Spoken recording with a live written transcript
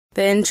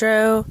The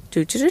intro.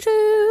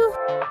 Do-do-do-do.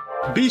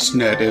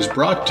 BeastNet is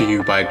brought to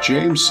you by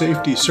James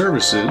Safety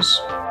Services.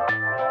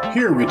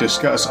 Here we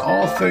discuss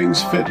all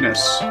things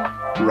fitness,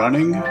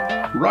 running,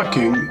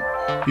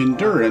 rucking,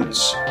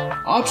 endurance,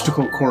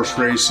 obstacle course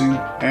racing,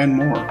 and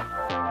more.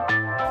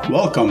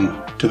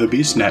 Welcome to the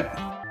BeastNet.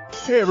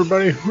 Hey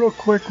everybody, real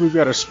quick, we've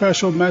got a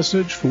special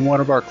message from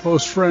one of our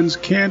close friends,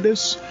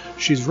 Candace.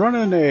 She's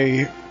running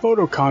a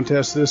photo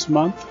contest this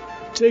month.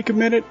 Take a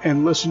minute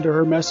and listen to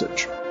her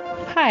message.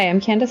 Hi, I'm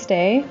Candace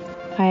Day.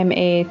 I'm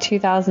a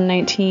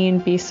 2019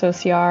 Beast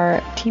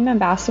OCR team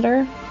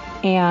ambassador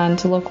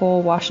and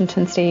local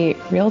Washington State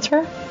realtor.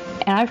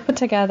 And I've put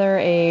together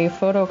a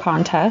photo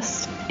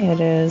contest.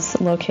 It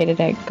is located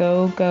at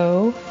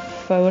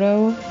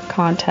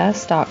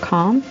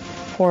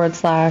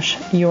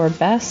gogoPhotocontest.com/your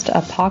best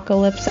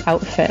apocalypse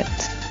outfit.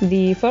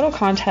 The photo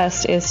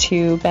contest is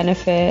to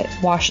benefit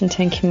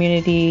Washington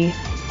community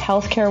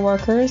healthcare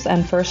workers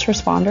and first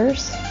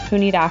responders who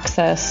need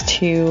access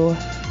to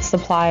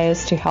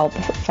supplies to help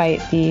fight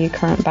the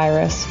current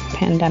virus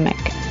pandemic.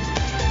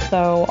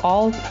 So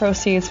all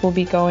proceeds will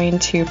be going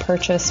to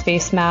purchase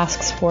face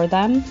masks for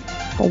them.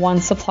 One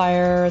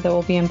supplier that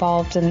will be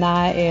involved in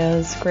that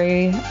is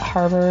Gray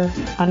Harbor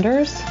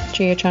Unders,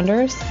 GH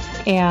Unders,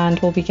 and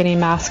we'll be getting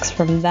masks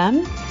from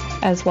them,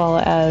 as well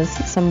as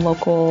some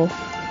local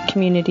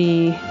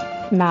community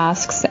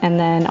masks, and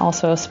then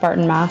also a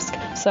Spartan mask.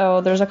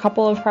 So there's a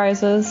couple of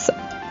prizes.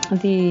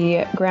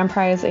 The grand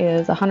prize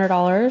is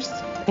 $100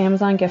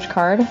 Amazon gift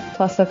card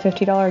plus a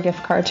 $50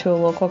 gift card to a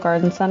local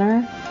garden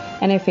center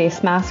and a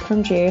face mask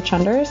from GH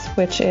Unders,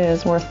 which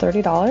is worth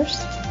 $30.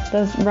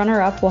 The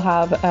runner-up will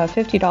have a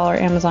 $50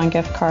 Amazon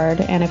gift card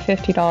and a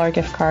 $50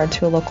 gift card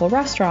to a local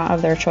restaurant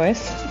of their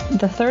choice.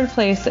 The third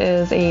place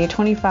is a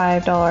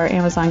 $25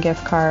 Amazon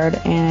gift card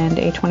and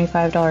a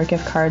 $25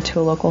 gift card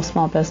to a local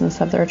small business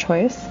of their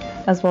choice,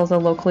 as well as a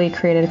locally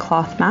created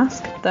cloth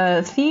mask.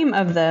 The theme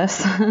of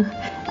this,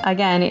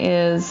 again,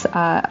 is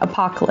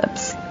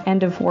apocalypse,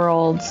 end of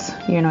worlds,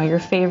 your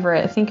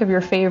favorite, think of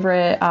your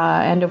favorite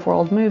end of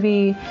world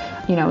movie,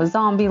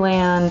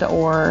 Zombieland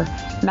or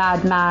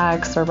Mad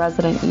Max or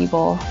Resident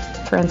Evil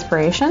for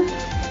inspiration,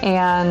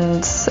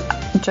 and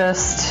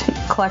just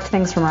collect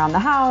things from around the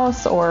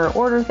house or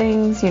order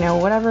things,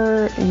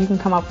 whatever you can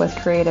come up with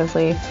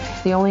creatively.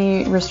 The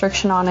only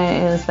restriction on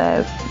it is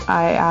that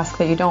I ask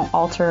that you don't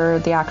alter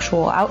the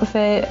actual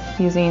outfit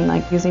using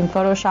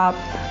Photoshop,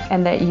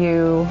 and that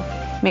you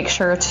make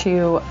sure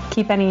to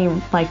keep any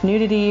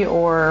nudity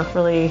or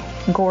really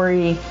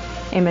gory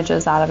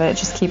images out of it.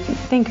 Just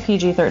think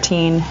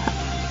PG-13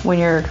 when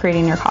you're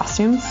creating your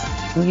costumes.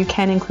 You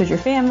can include your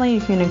family,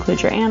 you can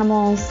include your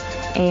animals,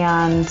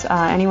 and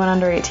anyone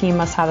under 18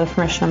 must have the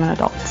permission of an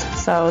adult.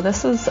 So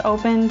this is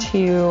open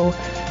to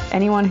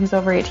anyone who's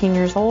over 18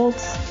 years old,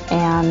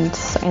 and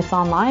it's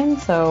online,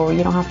 so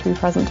you don't have to be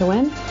present to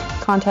win.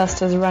 The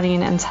contest is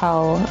running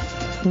until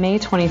May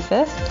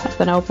 25th. It's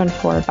been open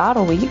for about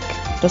a week.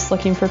 Just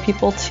looking for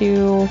people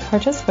to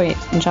participate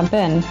and jump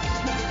in.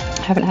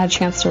 I haven't had a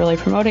chance to really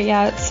promote it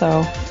yet,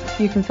 so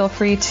you can feel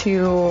free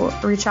to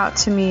reach out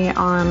to me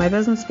on my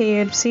business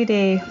page,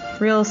 C-Day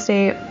Real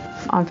Estate,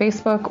 on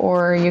Facebook,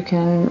 or you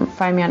can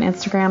find me on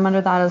Instagram under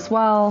that as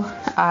well.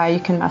 You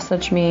can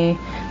message me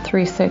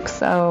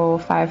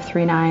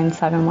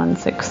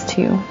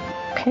 360-539-7162.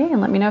 Okay,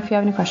 and let me know if you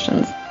have any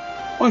questions.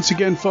 Once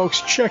again,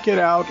 folks, check it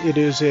out. It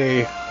is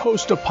a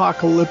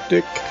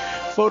post-apocalyptic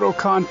photo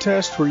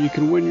contest where you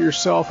can win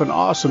yourself an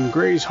awesome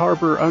Grays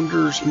Harbor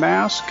Unders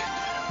mask.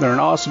 They're an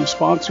awesome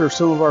sponsor of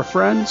some of our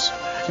friends,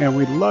 and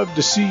we'd love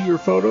to see your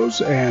photos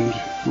and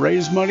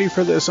raise money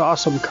for this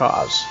awesome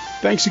cause.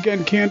 Thanks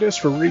again, Candace,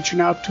 for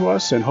reaching out to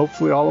us, and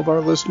hopefully all of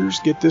our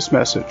listeners get this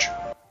message.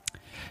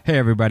 Hey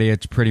everybody,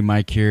 it's Pretty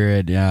Mike here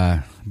at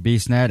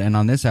BeastNet, and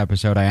on this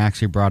episode I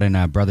actually brought in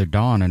Brother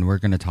Don, and we're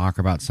going to talk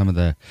about some of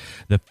the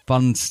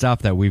fun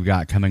stuff that we've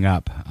got coming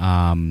up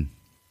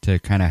to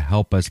kind of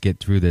help us get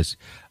through this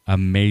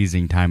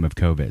amazing time of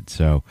COVID.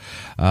 So,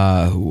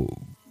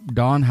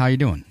 Don, how you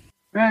doing?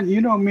 Man,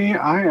 you know me,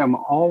 I am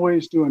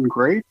always doing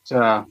great.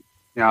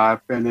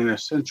 I've been an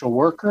essential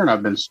worker, and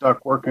I've been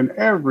stuck working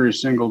every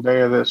single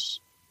day of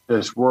this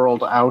world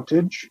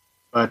outage.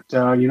 But,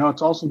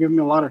 it's also given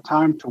me a lot of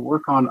time to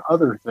work on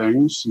other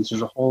things since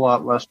there's a whole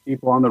lot less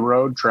people on the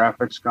road,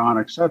 traffic's gone,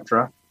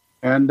 etc.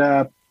 And,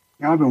 I've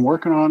been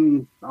working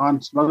on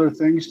some other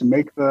things to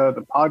make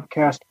the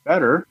podcast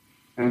better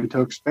and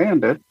to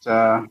expand it. It's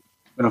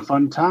been a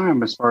fun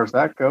time as far as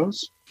that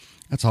goes.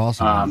 That's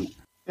awesome.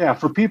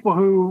 For people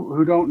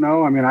who don't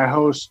know, I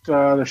host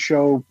the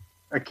show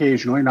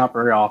occasionally, not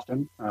very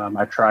often.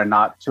 I try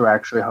not to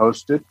actually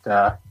host it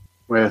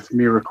with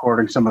me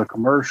recording some of the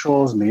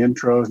commercials and the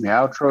intros and the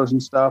outros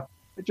and stuff.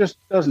 It just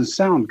doesn't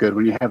sound good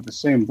when you have the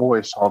same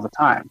voice all the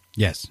time.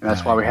 Yes. And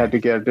that's why we had to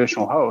get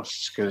additional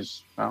hosts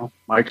because,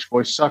 Mike's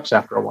voice sucks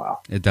after a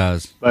while. It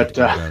does. But, it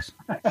does.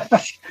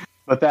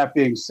 But that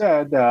being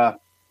said,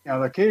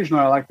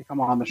 occasionally I like to come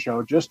on the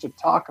show just to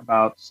talk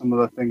about some of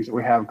the things that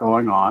we have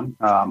going on.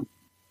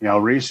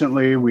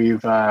 recently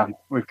we've kind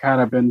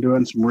of been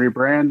doing some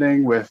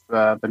rebranding with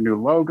the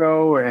new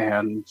logo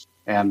and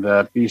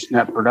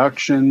BeastNet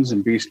Productions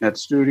and BeastNet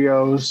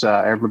Studios.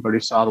 Everybody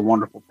saw the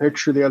wonderful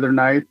picture the other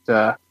night.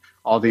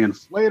 All the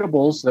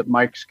inflatables that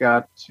Mike's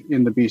got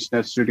in the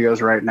BeastNet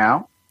Studios right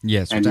now.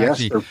 Yes, and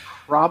yes, there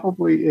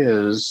probably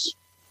is.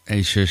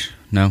 Hey, shush.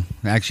 No,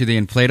 actually, the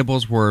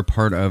inflatables were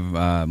part of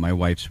my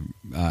wife's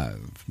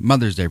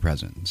Mother's Day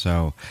present.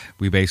 So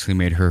we basically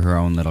made her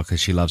own little,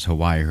 because she loves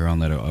Hawaii, her own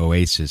little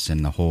oasis,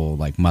 and the whole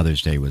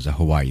Mother's Day was a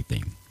Hawaii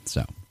theme.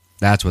 So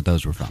that's what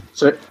those were from.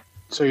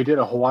 So you did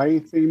a Hawaii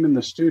theme in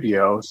the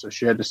studio. So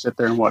she had to sit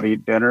there and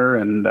eat dinner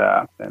and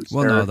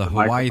well, no, the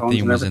Hawaii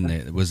theme was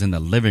in the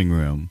living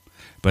room.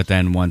 But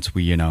then once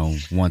we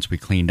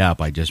cleaned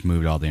up, I just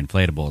moved all the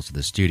inflatables to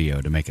the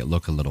studio to make it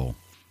look a little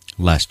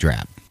less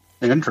drab.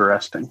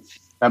 Interesting.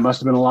 That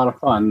must have been a lot of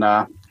fun.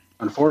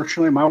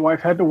 Unfortunately, my wife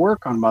had to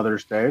work on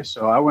Mother's Day,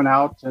 so I went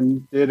out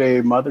and did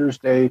a Mother's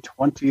Day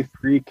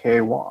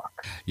 23K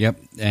walk. Yep,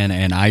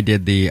 and I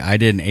did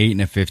an 8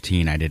 and a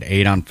 15. I did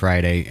 8 on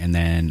Friday and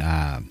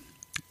then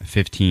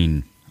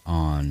 15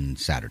 on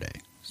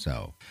Saturday.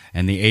 So,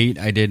 and the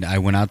 8 I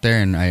went out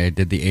there and I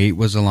did the 8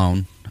 was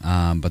alone.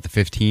 But the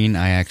 15,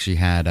 I actually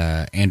had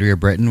Andrea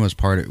Britton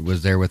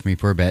was there with me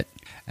for a bit,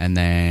 and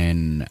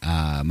then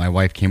my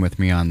wife came with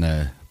me on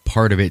the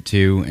part of it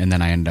too, and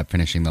then I ended up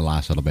finishing the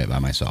last little bit by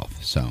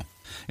myself. So,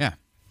 yeah.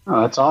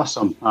 Oh, that's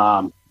awesome.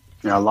 A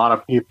lot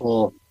of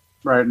people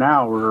right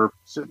now are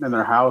sitting in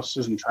their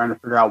houses and trying to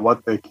figure out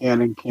what they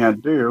can and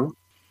can't do,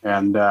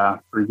 and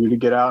for you to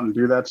get out and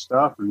do that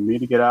stuff, and me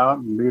to get out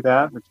and do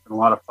that, it's been a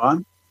lot of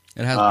fun.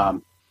 It has.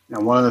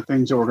 One of the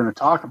things that we're going to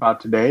talk about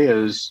today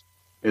is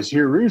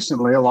here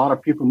recently, a lot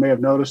of people may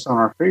have noticed on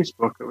our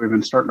Facebook that we've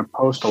been starting to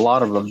post a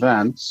lot of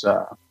events,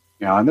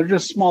 and they're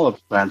just small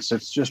events.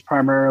 It's just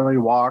primarily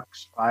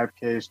walks,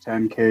 5Ks,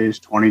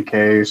 10Ks,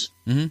 20Ks,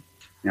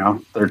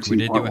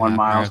 13.1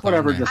 miles,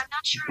 whatever just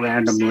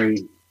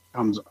randomly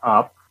comes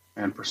up.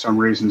 And for some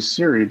reason,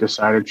 Siri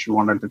decided she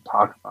wanted to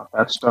talk about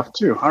that stuff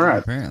too. All right.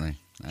 Apparently.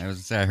 I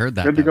heard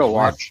that. Good to go,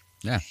 Watch.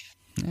 Yeah.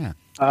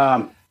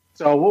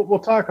 So we'll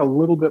talk a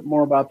little bit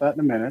more about that in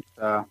a minute.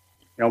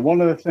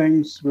 One of the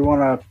things we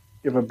want to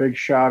give a big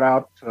shout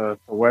out to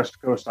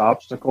West Coast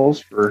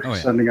Obstacles for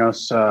sending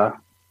us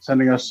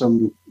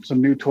some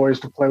new toys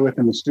to play with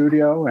in the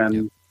studio,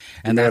 and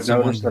that's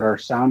noticed that our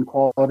sound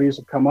qualities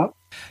have come up.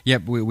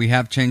 Yep, we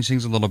have changed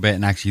things a little bit,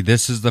 and actually,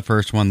 this is the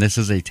first one. This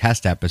is a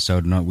test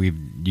episode.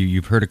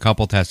 You've heard a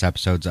couple test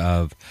episodes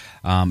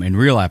in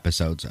real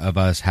episodes of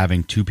us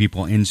having two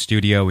people in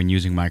studio and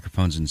using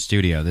microphones in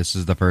studio. This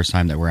is the first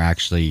time that we're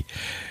actually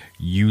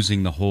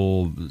using the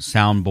whole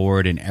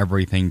soundboard and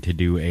everything to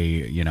do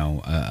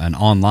an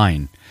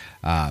online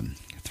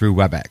through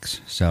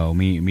WebEx. So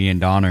me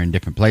and Don are in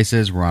different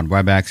places. We're on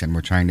WebEx, and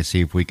we're trying to see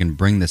if we can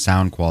bring the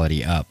sound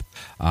quality up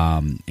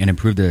and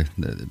improve the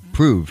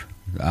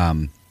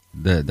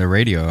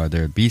radio or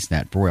the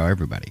BeastNet for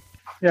everybody.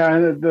 Yeah,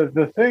 and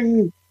the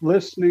thing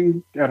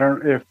listening, I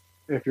don't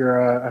if you're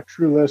a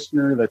true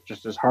listener that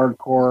just is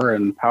hardcore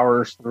and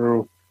powers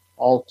through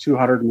all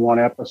 201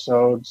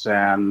 episodes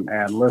and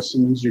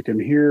listens, you can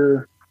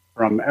hear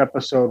from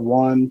episode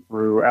 1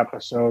 through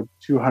episode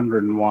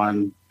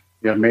 201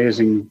 the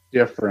amazing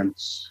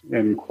difference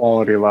in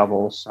quality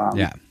levels.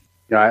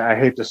 I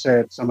hate to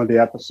say it, some of the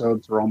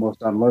episodes were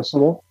almost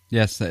unlistenable.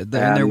 Yes, and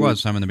there was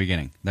some in the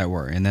beginning that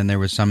were, and then there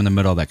was some in the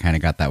middle that kind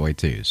of got that way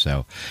too.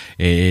 So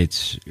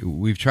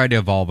we've tried to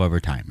evolve over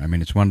time. I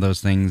mean, it's one of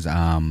those things.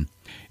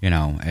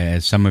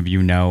 As some of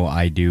you know,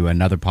 I do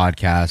another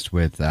podcast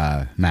with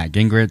Matt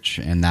Gingrich,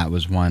 and that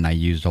was one I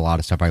used a lot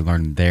of stuff I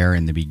learned there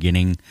in the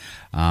beginning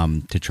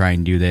to try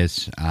and do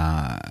this.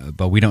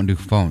 But we don't do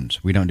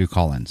phones. We don't do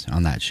call-ins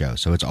on that show.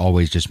 So it's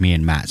always just me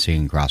and Matt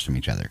sitting across from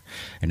each other.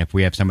 And if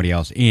we have somebody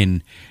else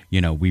in,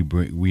 we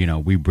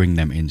bring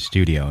them in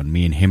studio. And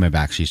me and him have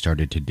actually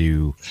started to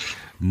do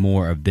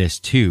more of this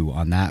too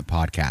on that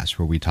podcast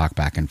where we talk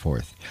back and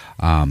forth.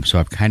 So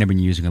I've kind of been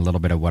using a little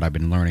bit of what I've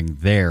been learning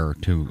there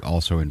to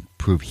also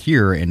improve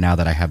here. And now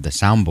that I have the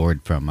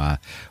soundboard from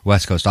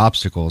West Coast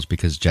Obstacles,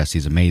 because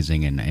Jesse's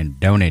amazing and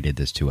donated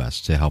this to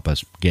us to help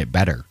us get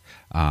better.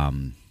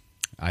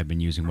 I've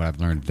been using what I've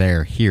learned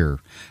here.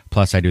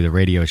 Plus I do the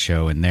radio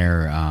show, and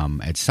there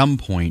at some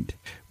point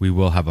we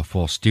will have a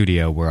full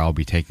studio where I'll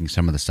be taking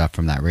some of the stuff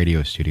from that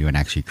radio studio and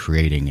actually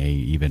creating a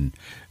even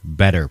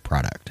better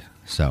product.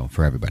 So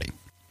for everybody.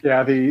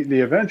 Yeah,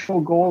 the eventual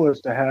goal is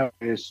to have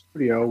a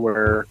studio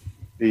where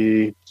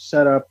the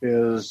setup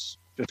is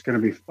just going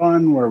to be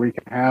fun, where we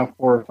can have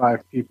 4 or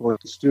 5 people in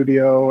the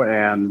studio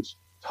and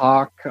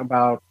talk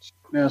about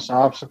fitness,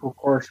 obstacle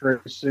course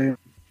racing,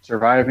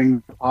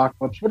 surviving the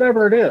apocalypse,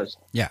 whatever it is.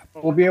 Yeah.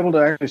 We'll be able to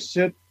actually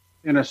sit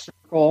in a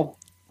circle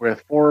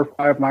with 4 or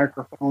 5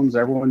 microphones,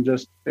 everyone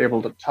just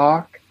able to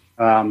talk.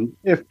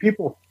 If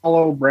people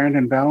follow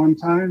Brandon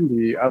Valentine,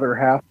 the other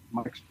half of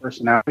Mike's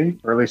personality,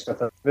 or at least a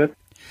third of it,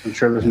 I'm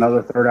sure there's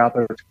another third out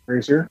there that's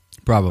crazier.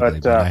 Probably,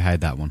 but I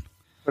hide that one.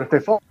 But if they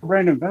follow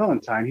Brandon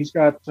Valentine, he's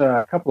got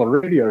a couple of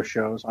radio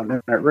shows on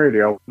internet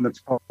radio. One that's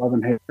called Love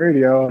and Hate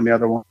Radio, and the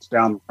other one's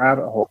Down the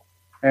Rabbit Hole.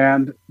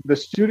 And the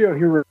studio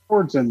he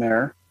records in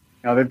there,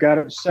 they've got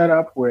it set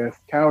up with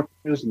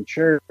couches and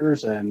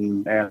chairs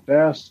and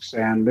desks,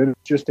 and it's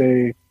just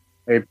a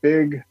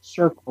big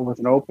circle with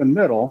an open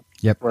middle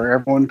where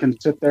everyone can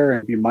sit there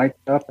and be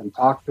mic'd up and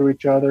talk to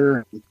each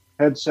other, and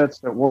headsets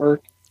that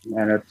work.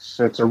 And it's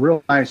a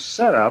real nice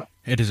setup.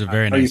 It is a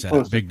very nice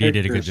setup. Big D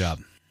did a good job.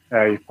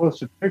 You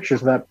posted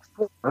pictures of that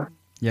before.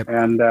 Yep.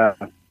 And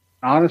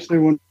honestly,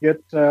 when we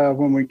get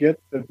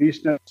the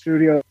BeastNet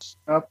studio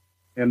up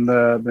in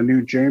the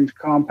new James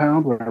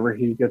compound, whenever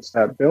he gets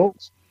that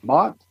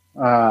bought,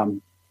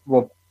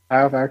 we'll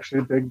have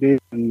actually Big D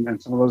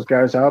and some of those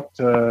guys out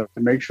to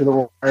make sure that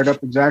we're wired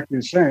up exactly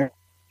the same.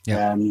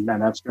 Yeah, and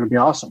that's going to be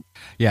awesome.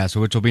 Yeah, so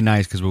which will be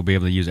nice because we'll be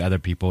able to use other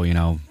people,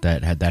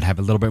 that have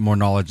a little bit more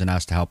knowledge than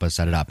us to help us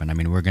set it up. And I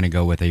mean, we're going to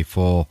go with a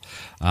full.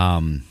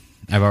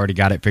 I've already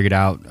got it figured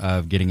out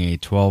of getting a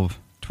 12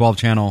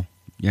 channel,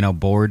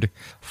 board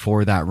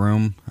for that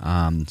room.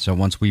 So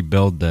once we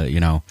build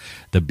the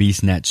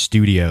BeastNet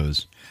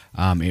studios,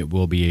 it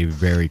will be a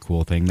very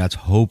cool thing. That's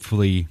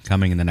hopefully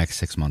coming in the next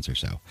 6 months or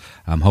so.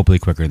 Hopefully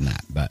quicker than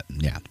that, but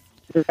yeah.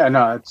 Yeah,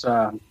 no, that's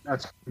going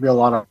to be a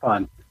lot of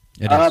fun.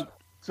 It is.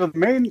 So the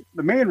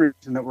main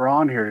reason that we're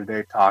on here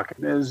today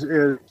talking is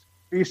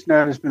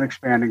BeastNet has been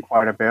expanding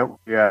quite a bit.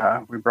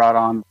 We brought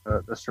on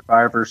the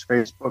Survivors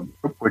Facebook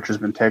group, which has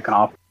been taken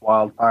off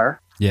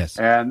wildfire. Yes.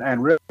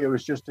 And really it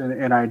was just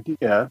an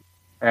idea,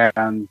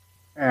 and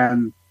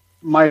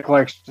Mike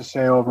likes to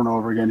say over and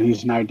over again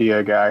he's an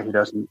idea guy. He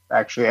doesn't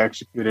actually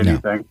execute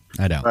anything.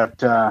 No, I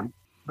don't.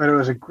 But it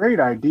was a great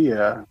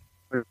idea.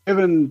 But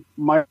given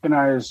Mike and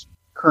I's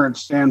current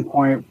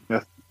standpoint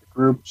with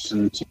groups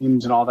and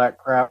teams and all that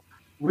crap,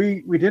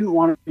 we didn't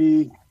want to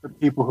be the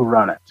people who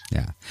run it.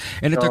 Yeah.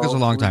 And it took us a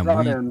long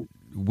time.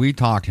 We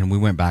talked and we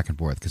went back and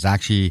forth because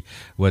actually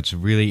what's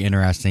really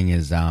interesting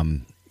is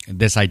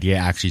this idea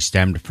actually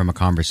stemmed from a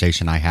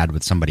conversation I had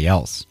with somebody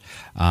else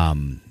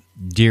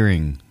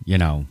during,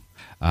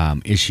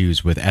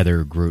 issues with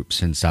other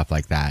groups and stuff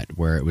like that,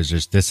 where it was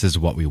just, this is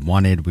what we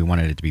wanted. We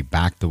wanted it to be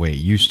back the way it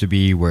used to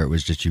be, where it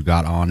was just you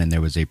got on and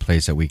there was a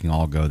place that we can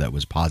all go that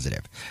was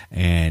positive.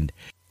 And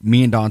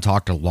me and Don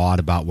talked a lot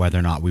about whether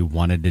or not we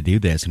wanted to do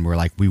this, and we're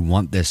like, we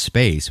want this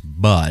space,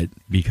 but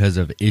because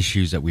of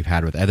issues that we've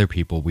had with other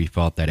people, we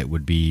felt that it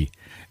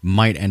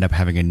might end up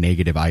having a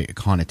negative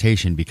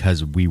connotation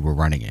because we were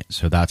running it.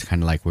 So that's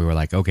kind of like, we were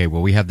like, okay,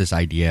 well, we have this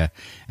idea,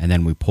 and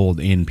then we pulled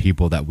in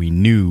people that we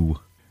knew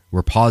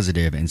were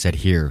positive and said,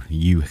 here,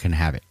 you can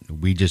have it.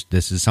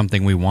 This is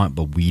something we want,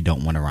 but we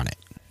don't want to run it.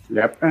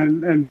 Yep,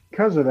 and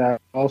because of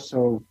that,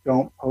 also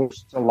don't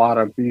post a lot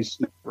of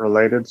BeastNet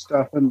related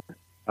stuff in there.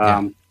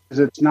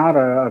 Because it's not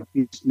a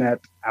BeastNet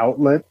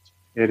outlet.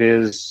 It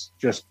is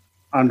just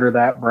under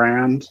that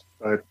brand,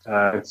 but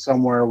it's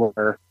somewhere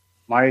where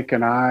Mike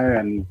and I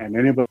and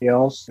anybody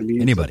else who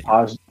needs a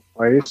positive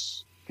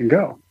place can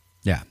go.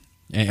 Yeah,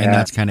 and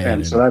that's kind of it.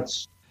 And so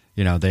that's...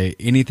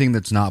 anything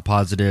that's not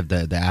positive,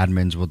 the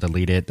admins will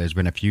delete it. There's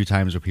been a few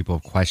times where people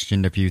have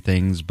questioned a few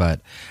things,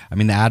 but I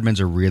mean, the admins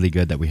are really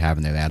good that we have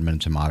in there, the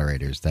admins and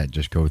moderators that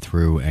just go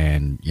through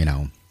and,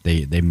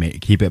 they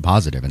keep it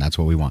positive, and that's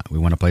what we want. We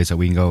want a place that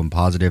we can go in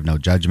positive, no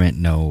judgment,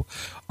 no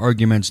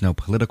arguments, no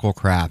political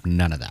crap,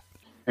 none of that.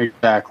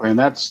 Exactly, and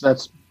that's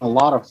a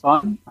lot of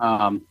fun.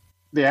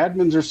 The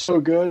admins are so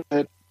good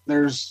that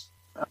there's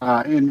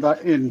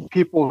in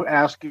people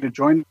asking to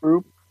join the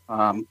group.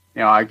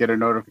 I get a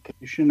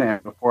notification,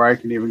 and before I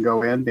can even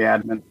go in, the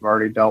admins have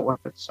already dealt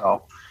with it.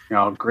 So,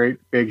 great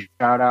big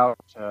shout out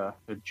to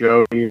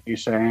Jody,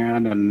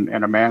 San,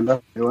 and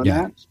Amanda doing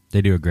that.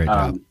 They do a great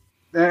job.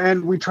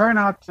 And we try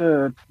not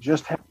to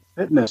just have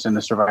fitness in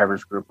the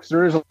Survivors group, because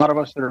there is a lot of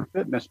us that are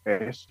fitness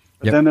based,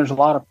 but then there's a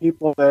lot of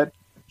people that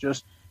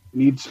just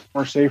need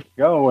somewhere safe to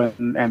go,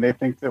 and they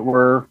think that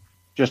we're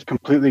just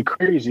completely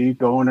crazy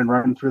going and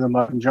running through the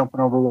mud and jumping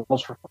over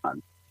walls for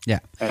fun. Yeah.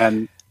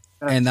 And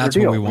that's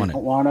what we wanted.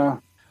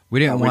 We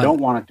don't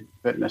want it to be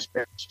fitness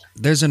based.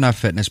 There's enough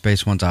fitness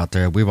based ones out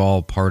there. We've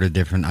all part of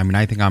different. I mean,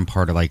 I think I'm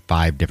part of like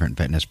 5 different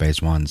fitness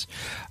based ones.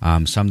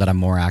 Some that I'm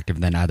more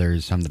active than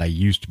others. Some that I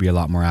used to be a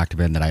lot more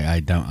active in that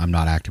I'm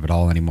not active at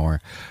all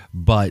anymore.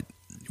 But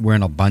we're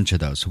in a bunch of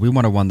those. So we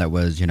wanted one that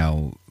was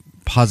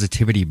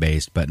positivity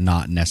based, but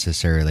not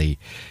necessarily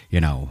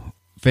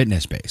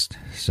fitness based.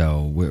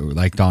 So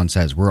like Don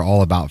says, we're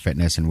all about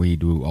fitness, and we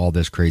do all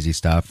this crazy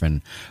stuff.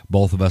 And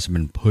both of us have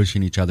been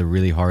pushing each other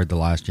really hard the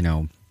last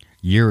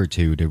year or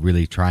two to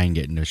really try and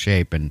get into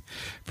shape. And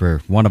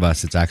for one of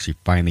us, it's actually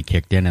finally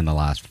kicked in the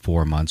last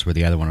 4 months, where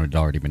the other one had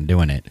already been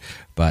doing it.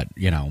 But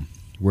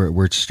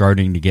we're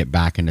starting to get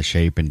back into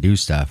shape and do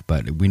stuff,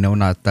 but we know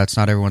that's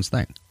not everyone's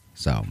thing.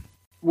 So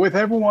with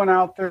everyone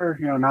out there,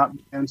 not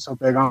being so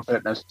big on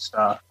fitness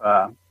stuff,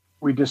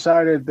 we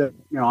decided that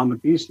on the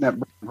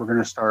BeastNet we're going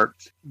to start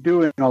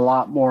doing a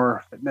lot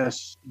more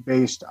fitness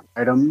based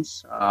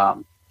items.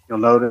 you'll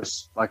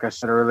notice, like I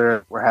said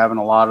earlier, we're having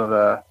a lot of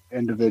the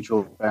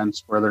individual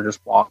events where they're just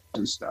walks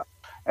and stuff.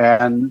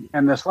 And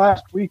this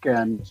last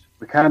weekend,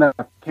 we kind of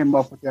came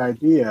up with the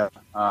idea.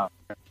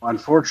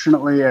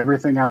 Unfortunately,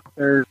 everything out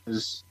there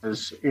is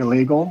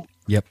illegal.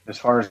 Yep. As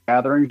far as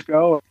gatherings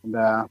go.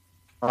 And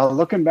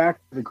looking back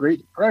to the Great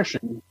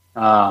Depression,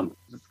 the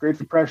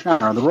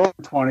Roaring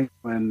 '20s,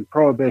 when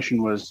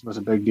Prohibition was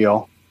a big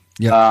deal.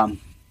 Yep.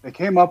 They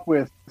came up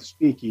with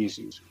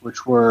speakeasies,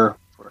 which were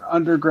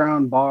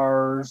underground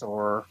bars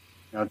or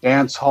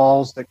dance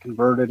halls that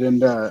converted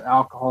into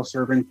alcohol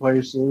serving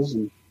places.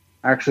 And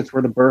actually, it's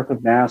where the birth of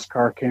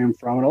NASCAR came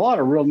from, and a lot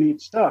of real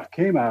neat stuff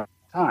came out at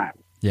the time.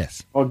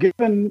 Yes. Well,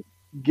 given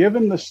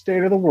the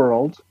state of the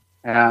world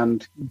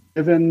and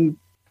given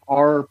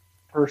our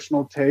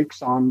personal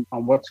takes on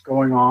what's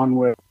going on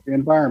with the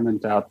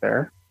environment out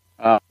there,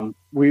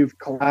 we've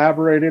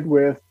collaborated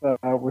with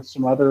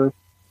some other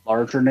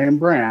larger name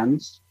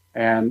brands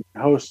and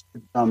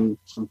hosted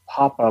some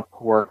pop-up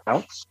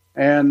workouts,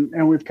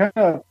 and we've kind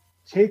of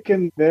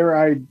taken their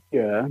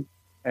idea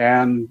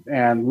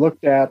and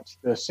looked at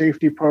the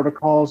safety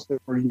protocols that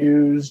were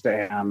used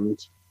and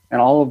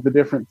all of the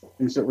different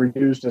things that were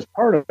used as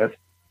part of it.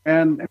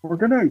 And we're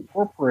going to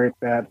incorporate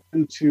that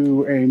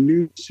into a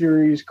new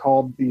series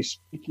called the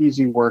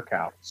Speakeasy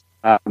Workouts.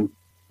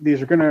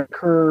 These are going to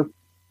occur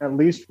at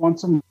least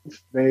once a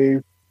month.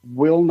 They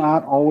will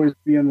not always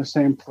be in the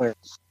same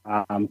place.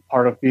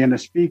 Part of being a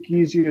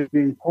speakeasy is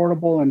being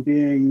portable and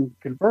being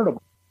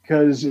convertible.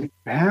 Because if you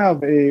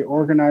have a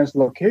organized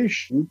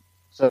location,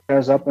 such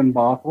as up in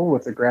Bothell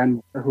with the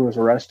grandmother who was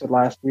arrested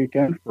last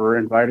weekend for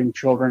inviting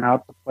children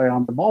out to play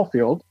on the ball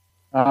field,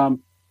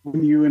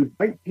 when you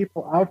invite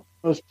people out to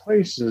those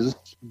places,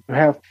 you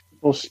have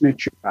people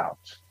snitch you out.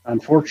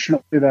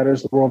 Unfortunately, that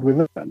is the world we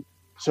live in.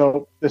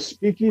 So the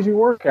speakeasy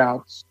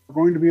workouts are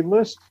going to be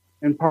listed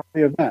in part of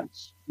the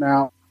events.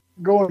 Now,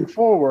 going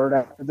forward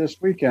after this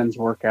weekend's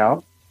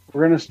workout,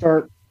 we're going to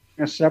start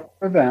a separate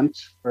event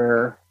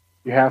where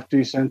you have to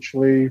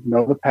essentially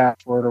know the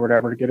password or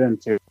whatever to get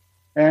into.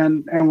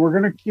 And we're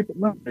going to keep it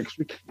limited because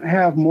we can't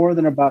have more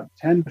than about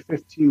 10 to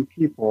 15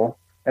 people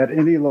at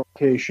any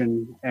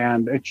location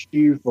and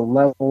achieve the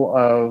level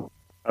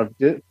of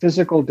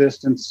physical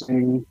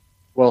distancing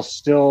while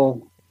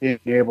still being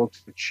able to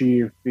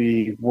achieve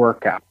the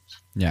workout.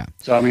 Yeah.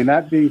 So, I mean,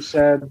 that being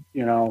said,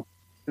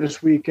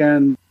 this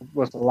weekend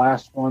was the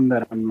last one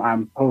that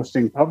I'm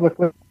posting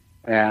publicly.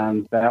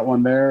 And that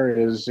one there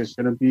is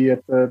going to be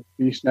at the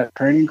BeastNet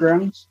training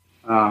grounds.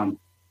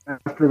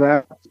 After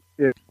that,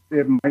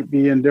 it might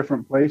be in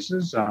different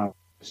places. The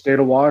state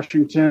of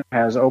Washington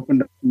has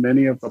opened up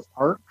many of the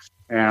parks,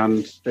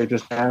 and they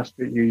just ask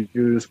that you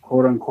use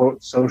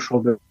quote-unquote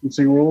social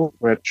distancing rules,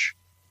 which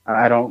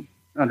I don't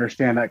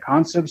understand that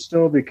concept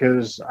still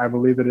because I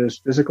believe it is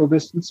physical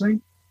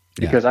distancing.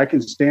 Because I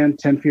can stand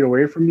 10 feet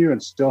away from you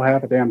and still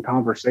have a damn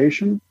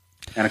conversation,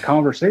 and a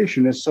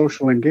conversation is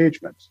social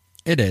engagement.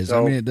 It is.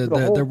 So, I mean,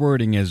 the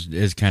wording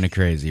is kind of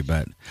crazy,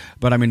 but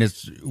I mean,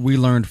 we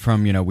learned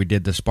from, we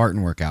did the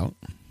Spartan workout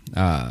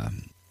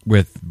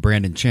with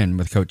Brandon Chin,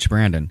 with Coach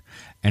Brandon,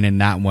 and in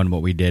that one,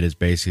 what we did is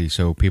basically,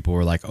 so people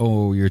were like,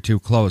 oh, you're too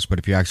close, but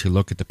if you actually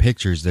look at the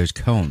pictures, there's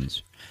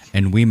cones,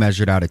 and we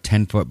measured out a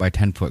 10-foot by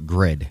 10-foot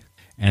grid,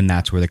 and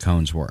that's where the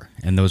cones were,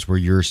 and those were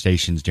your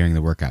stations during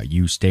the workout.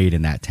 You stayed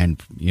in that 10,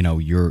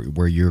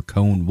 where your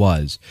cone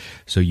was,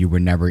 so you were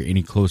never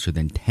any closer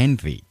than 10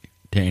 feet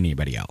to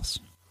anybody else.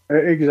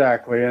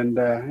 Exactly, and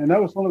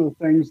that was one of the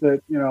things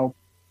that,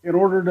 in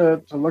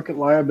order to look at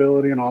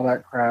liability and all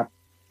that crap,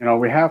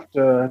 we have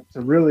to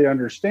really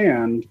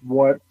understand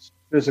what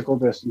physical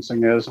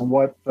distancing is and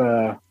what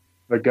the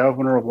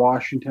governor of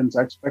Washington's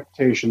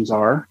expectations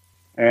are.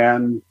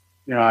 And,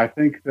 I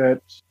think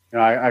that,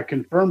 I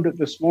confirmed it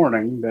this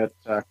morning that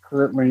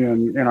currently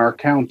in our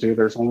county,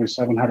 there's only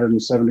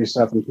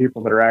 777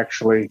 people that are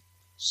actually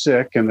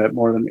sick and that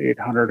more than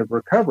 800 have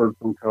recovered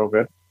from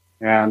COVID.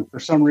 And for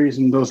some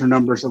reason, those are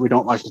numbers that we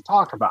don't like to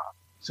talk about.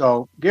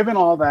 So given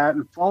all that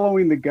and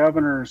following the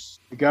governor's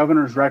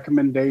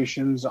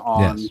recommendations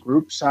on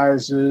group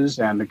sizes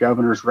and the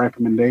governor's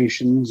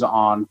recommendations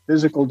on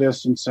physical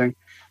distancing.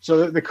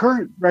 So the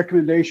current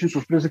recommendation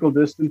for physical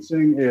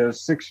distancing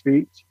is 6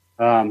 feet.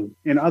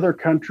 In other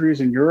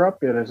countries in Europe,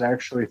 it is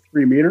actually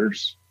 3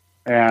 meters.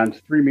 And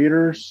 3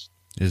 meters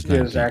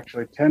is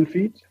actually 10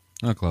 feet.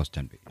 Oh, close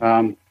 10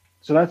 feet.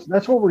 So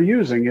that's what we're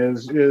using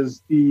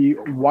is the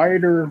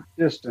wider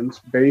distance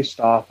based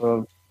off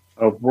of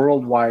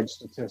worldwide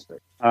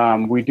statistics.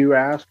 We do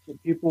ask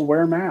that people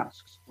wear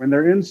masks. When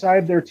they're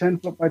inside their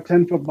 10-foot by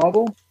 10-foot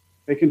bubble,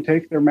 they can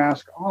take their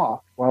mask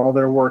off while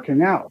they're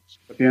working out.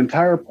 But the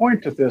entire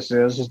point of this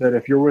is that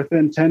if you're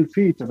within 10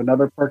 feet of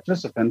another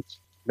participant,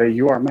 that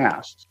you are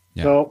masked.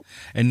 Yeah. So,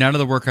 and none of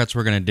the workouts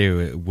we're going to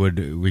do would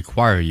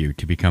require you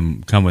to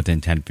come within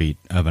 10 feet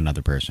of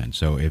another person.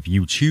 So if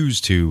you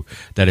choose to,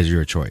 that is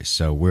your choice.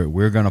 So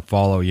we're going to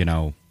follow,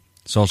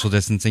 social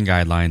distancing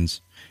guidelines.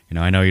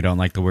 I know you don't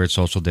like the word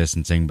social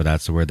distancing, but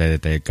that's the word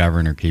that the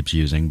governor keeps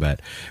using.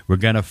 But we're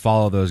going to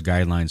follow those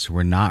guidelines. So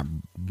we're not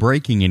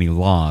breaking any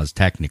laws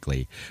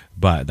technically,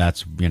 but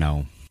that's,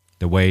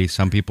 the way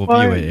some people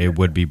view it, it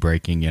would be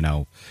breaking,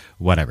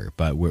 whatever.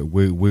 But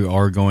we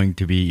are going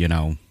to be,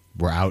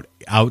 we're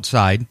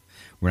outside.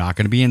 We're not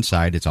going to be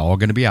inside. It's all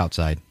going to be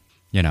outside,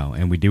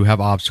 and we do have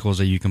obstacles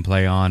that you can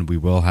play on. We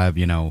will have,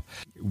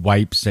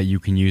 wipes that you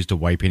can use to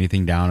wipe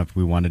anything down if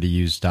we wanted to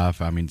use stuff.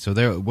 I mean,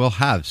 so we'll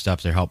have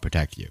stuff to help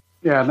protect you.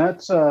 Yeah, and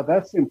that's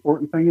the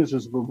important thing is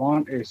we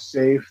want a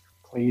safe,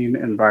 clean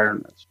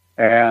environment.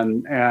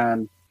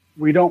 And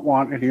we don't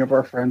want any of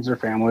our friends or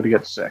family to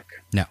get sick.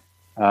 No.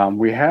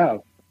 We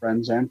have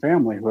friends and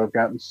family who have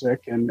gotten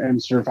sick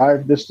and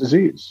survived this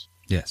disease.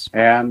 Yes.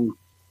 And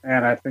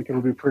I think it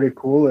would be pretty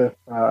cool if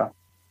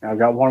I've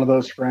got one of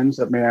those friends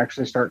that may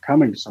actually start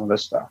coming to some of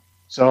this stuff.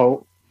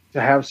 So to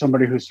have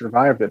somebody who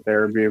survived it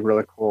there would be a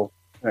really cool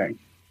thing.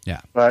 Yeah.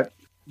 But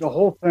the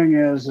whole thing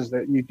is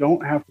that you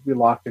don't have to be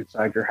locked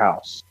inside your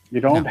house. You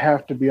don't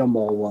have to be a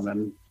mole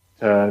woman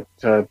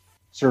to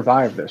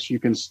survive this. You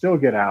can still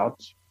get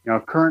out.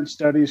 Current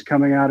studies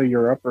coming out of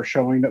Europe are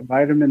showing that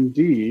vitamin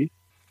D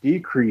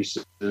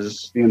decreases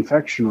the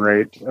infection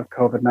rate of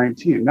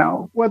COVID-19.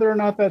 Now, whether or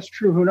not that's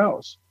true, who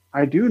knows?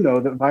 I do know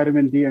that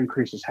vitamin D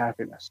increases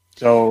happiness.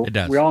 So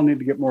we all need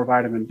to get more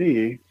vitamin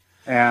D,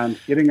 and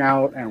getting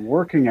out and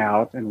working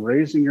out and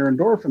raising your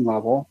endorphin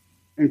level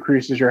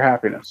increases your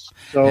happiness.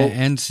 So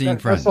and seeing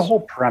friends. That's the whole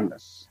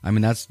premise. I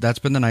mean, that's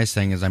been the nice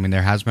thing is,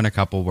 there has been a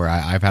couple where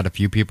I've had a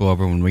few people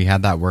over when we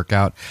had that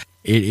workout.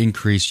 It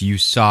increased. You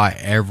saw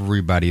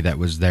everybody that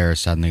was there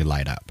suddenly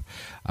light up.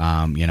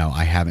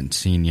 I haven't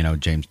seen,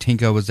 James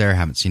Tinko was there. I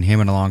haven't seen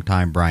him in a long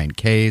time. Brian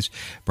Kays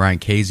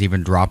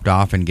even dropped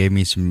off and gave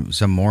me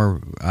some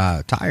more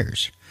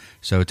tires.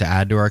 So to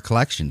add to our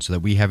collection so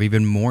that we have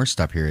even more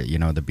stuff here at,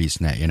 the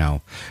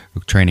BeastNet,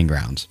 training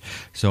grounds.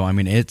 So,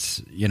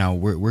 it's,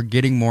 we're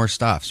getting more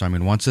stuff. So,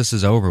 once this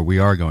is over, we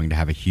are going to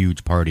have a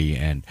huge party.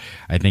 And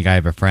I think I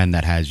have a friend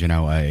that has,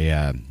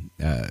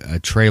 a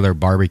trailer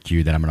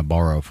barbecue that I'm going to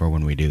borrow for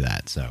when we do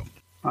that. So,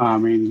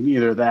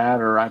 either that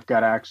or I've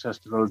got access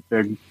to those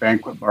big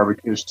banquet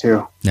barbecues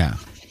too. Yeah.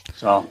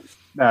 So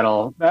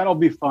that'll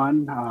be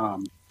fun.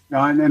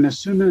 And as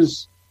soon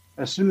as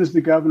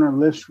the governor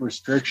lifts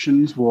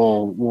restrictions,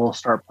 we'll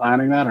start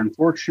planning that.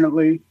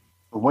 Unfortunately,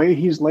 the way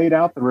he's laid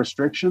out the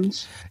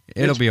restrictions,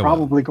 it's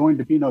probably going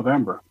to be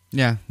November.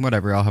 Yeah,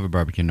 whatever. I'll have a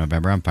barbecue in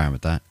November. I'm fine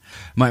with that.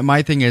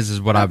 My thing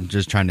is what I'm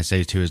just trying to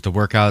say too is the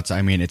workouts.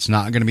 It's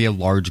not going to be a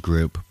large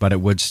group, but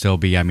it would still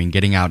be.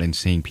 Getting out and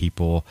seeing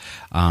people.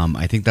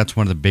 I think that's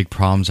one of the big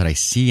problems that I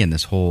see in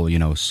this whole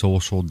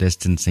social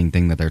distancing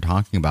thing that they're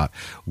talking about.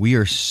 We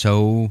are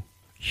so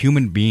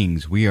human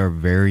beings. We are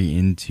very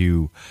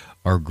into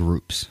our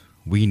groups.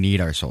 We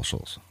need our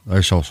social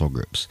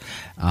groups.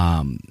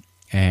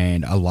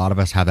 And a lot of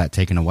us have that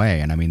taken away.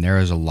 And there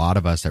is a lot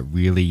of us that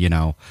really,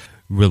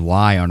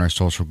 rely on our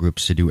social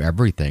groups to do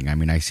everything.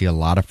 I see a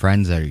lot of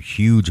friends that are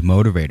huge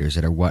motivators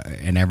that are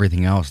and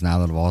everything else. Now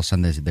that all of a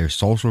sudden their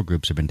social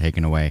groups have been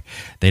taken away,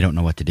 they don't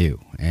know what to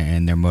do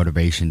and their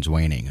motivation's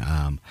waning.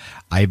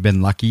 I've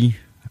been lucky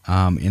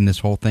in this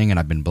whole thing, and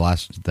I've been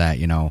blessed that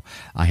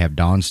I have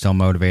Dawn still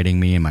motivating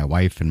me and my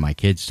wife and my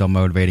kids still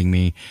motivating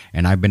me,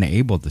 and I've been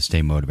able to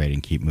stay motivated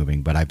and keep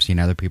moving. But I've seen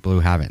other people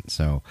who haven't,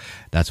 so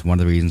that's one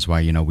of the reasons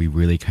why we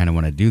really kind of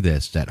want to do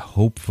this, that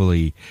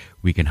hopefully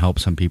we can help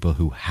some people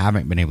who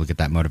haven't been able to get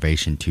that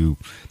motivation to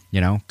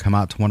come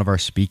out to one of our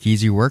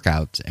speakeasy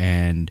workouts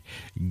and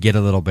get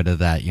a little bit of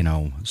that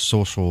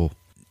social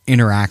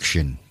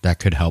interaction that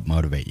could help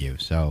motivate you.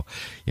 So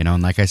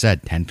and like I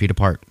said, 10 feet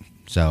apart.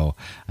 So,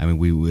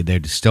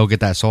 they'd still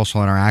get that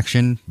social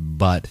interaction,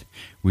 but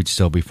we'd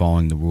still be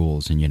following the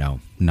rules and,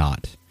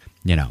 not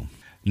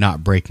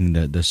breaking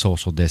the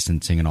social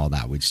distancing and all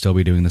that. We'd still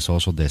be doing the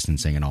social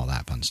distancing and all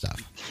that fun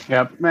stuff.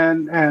 Yep.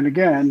 And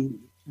again,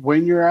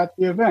 when you're at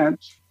the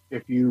event,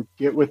 if you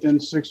get within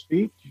 6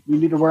 feet, you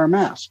need to wear a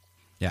mask.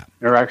 Yeah.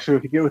 Or actually,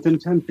 if you get within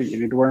 10 feet, you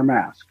need to wear a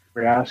mask.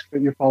 We ask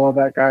that you follow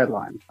that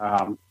guideline.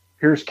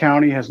 Pierce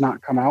County has not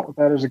come out with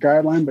that as a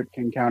guideline, but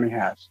King County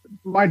has.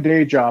 My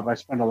day job, I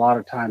spend a lot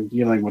of time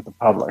dealing with the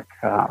public.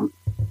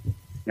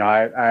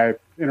 I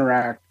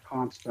interact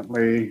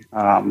constantly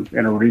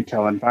in a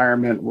retail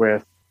environment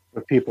with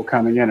people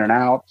coming in and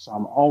out, so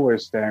I'm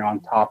always staying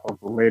on top of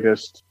the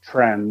latest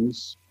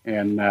trends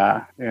in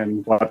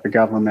what the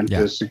government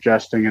is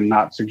suggesting and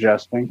not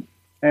suggesting.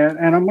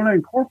 And I'm going to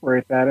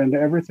incorporate that into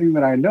everything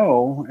that I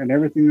know and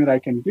everything that I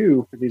can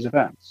do for these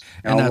events.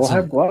 We'll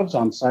have gloves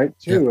on site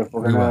too. If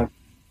we're going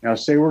to,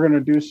 say we're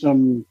going to do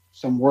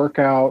some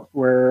workout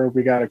where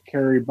we got to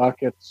carry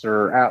buckets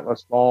or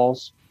Atlas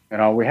balls.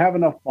 We have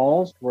enough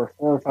balls for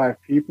 4 or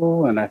 5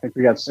 people, and I think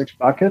we got 6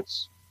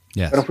 buckets.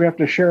 Yes. But if we have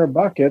to share a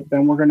bucket,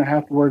 then we're going to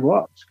have to wear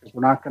gloves because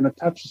we're not going to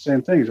touch the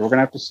same things. We're going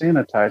to have to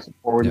sanitize it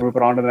before we move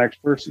it on to the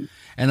next person.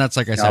 And that's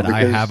like I said,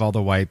 I have all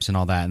the wipes and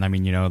all that.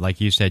 And like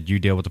you said, you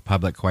deal with the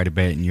public quite a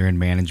bit and you're in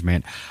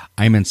management.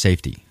 I'm in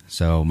safety.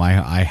 So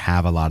I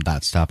have a lot of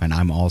that stuff. And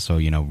I'm also,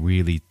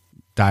 really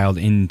dialed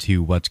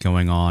into what's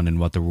going on and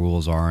what the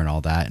rules are and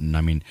all that. And I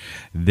mean,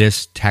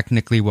 this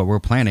technically what we're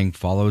planning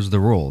follows the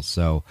rules.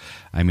 So,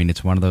 I mean,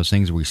 it's one of those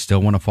things we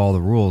still want to follow the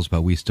rules,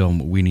 but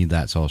we need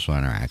that social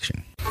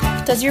interaction.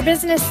 Does your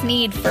business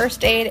need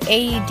first aid,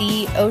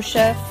 AED,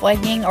 OSHA,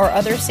 flagging, or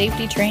other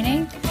safety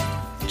training?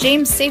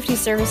 James Safety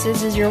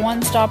Services is your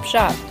one-stop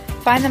shop.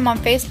 Find them on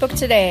Facebook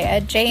today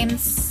at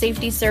James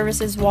Safety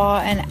Services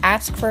WA and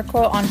ask for a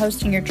quote on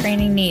hosting your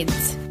training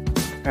needs.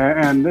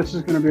 And this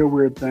is going to be a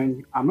weird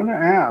thing. I'm going to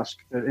ask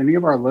that any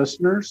of our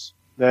listeners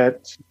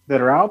that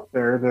are out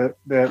there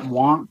that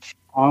want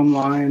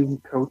online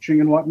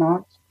coaching and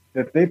whatnot,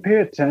 that they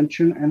pay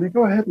attention and they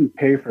go ahead and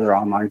pay for their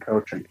online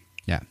coaching.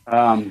 Yeah,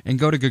 and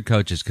go to good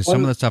coaches, because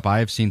some of the stuff I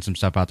have seen some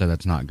stuff out there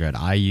that's not good.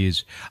 I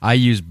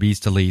use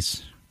Beast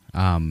Elise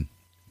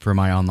for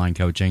my online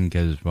coaching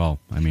because, well,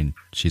 I mean,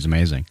 she's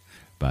amazing,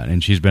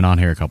 and she's been on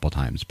here a couple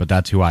times, but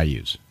that's who I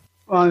use.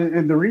 Well,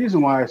 and the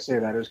reason why I say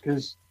that is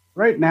because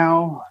right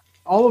now,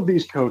 all of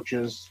these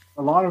coaches,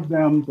 a lot of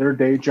them, their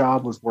day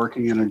job was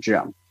working in a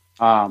gym,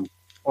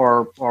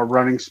 or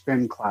running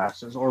spin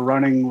classes, or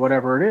running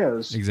whatever it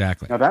is.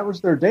 Exactly. Now that was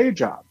their day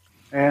job.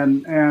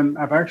 And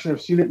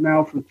I've seen it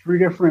now from 3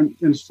 different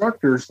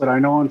instructors that I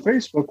know on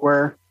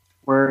Facebook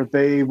where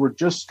they were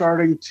just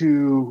starting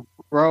to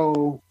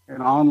grow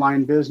an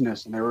online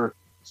business and they were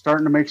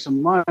starting to make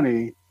some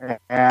money,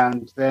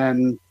 and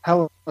then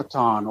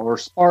Peloton or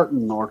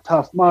Spartan or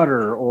Tough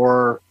Mudder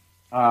or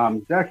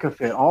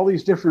DecaFit, all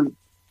these different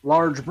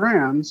large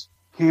brands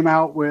came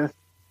out with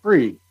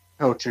free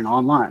coaching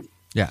online.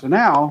 Yeah. So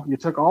now you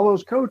took all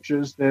those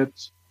coaches that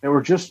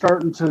were just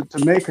starting to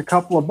make a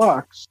couple of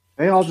bucks,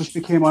 they all just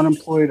became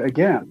unemployed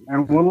again.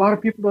 And what a lot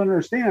of people don't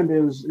understand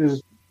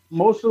is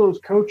most of those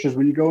coaches,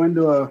 when you go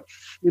into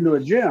a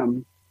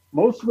gym,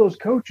 most of those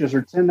coaches are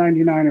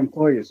 1099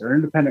 employees. They're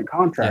independent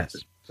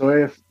contractors. Yes. So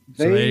if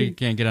they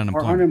can't get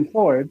are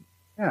unemployed,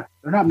 yeah,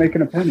 they're not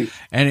making a penny.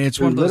 And it's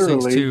one of those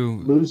things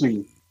too,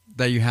 losing,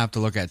 that you have to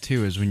look at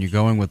too, is when you're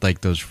going with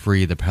like those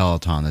free, the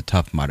Peloton, the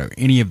Tough Mudder,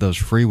 any of those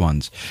free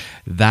ones,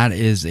 that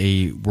is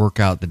a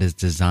workout that is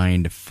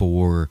designed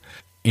for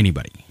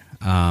anybody.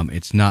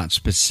 It's not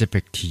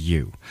specific to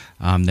you.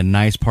 The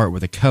nice part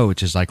with a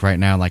coach is, like right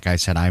now, like I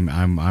said,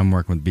 I'm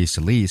working with Beast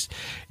Elise,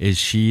 is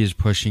she is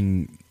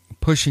pushing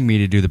me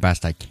to do the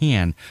best I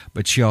can,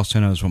 but she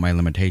also knows what my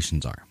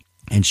limitations are.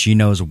 And she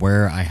knows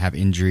where I have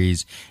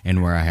injuries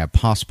and where I have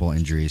possible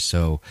injuries.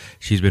 So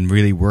she's been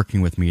really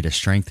working with me to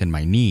strengthen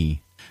my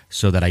knee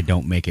so that I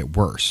don't make it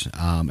worse.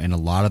 And a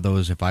lot of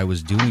those, if I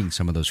was doing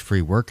some of those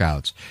free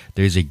workouts,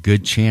 there's a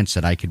good chance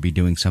that I could be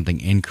doing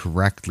something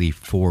incorrectly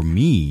for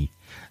me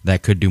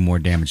that could do more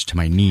damage to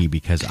my knee,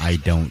 because I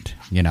don't,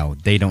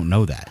 they don't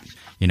know that.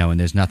 And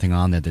there's nothing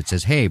on there that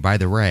says, hey, by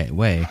the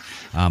way,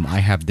 I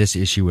have this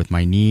issue with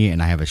my knee,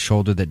 and I have a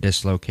shoulder that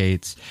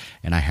dislocates,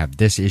 and I have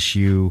this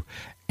issue,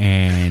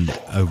 and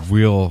a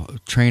real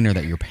trainer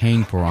that you're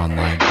paying for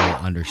online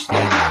will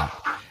understand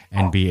that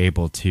and be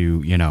able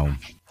to,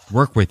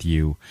 work with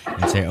you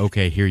and say,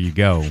 okay, here you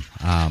go.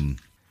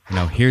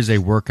 Here's a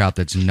workout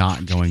that's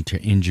not going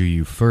to injure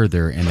you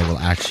further, and it will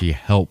actually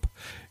help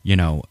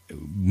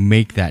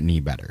make that knee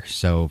better.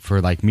 So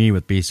for like me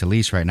with Beast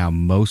Elise right now,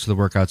 most of the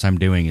workouts I'm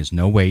doing is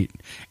no weight,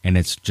 and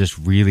it's just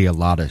really a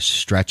lot of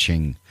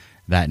stretching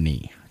that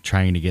knee,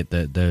 trying to get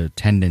the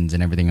tendons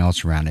and everything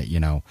else around it,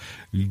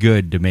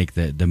 good to make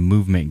the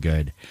movement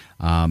good.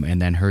 And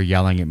then her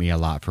yelling at me a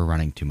lot for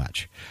running too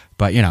much.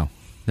 But,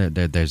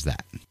 there's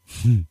that.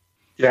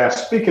 Yeah,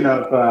 speaking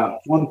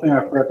of, one thing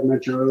I forgot to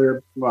mention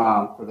earlier,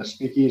 for the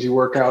speakeasy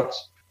workouts,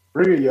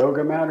 bring a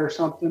yoga mat or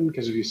something,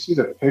 because if you see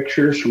the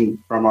pictures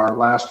from our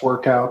last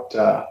workout,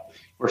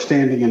 we're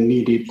standing in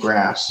knee-deep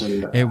grass.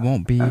 And it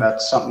won't be. And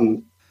that's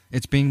something.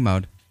 It's being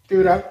mowed.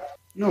 Dude,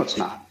 no, it's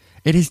not.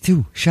 It is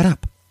too. Shut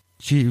up.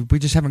 We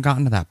just haven't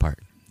gotten to that part.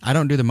 I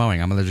don't do the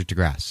mowing. I'm allergic to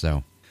grass.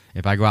 So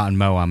if I go out and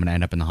mow, I'm going to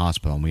end up in the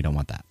hospital, and we don't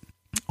want that.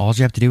 All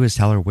you have to do is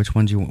tell her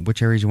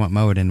which areas you want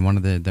mowed, and one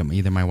of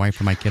either my wife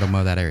or my kid will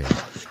mow that area.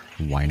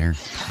 Whiner.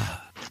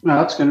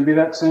 No, it's going to be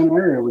that same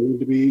area. We need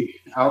to be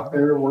out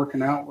there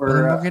working out.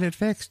 We'll get it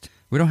fixed.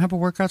 We don't have a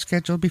workout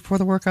scheduled. Before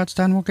the workout's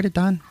done, we'll get it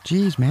done.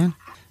 Jeez, man.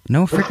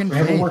 No freaking We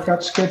have a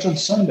workout scheduled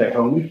Sunday,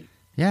 homie.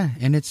 Yeah,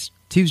 and it's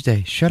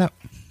Tuesday. Shut up.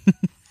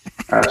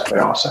 That's what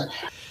I'll say.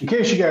 In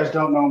case you guys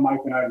don't know, Mike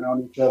and I have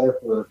known each other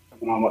for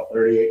coming on,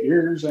 38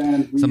 years,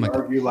 and we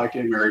argue like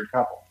a married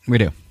couple. We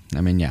do.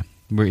 I mean, yeah.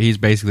 He's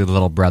basically the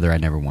little brother I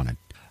never wanted.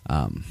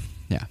 Yeah.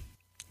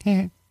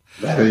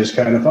 That is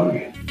kind of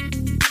funny.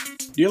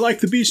 Do you like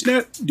the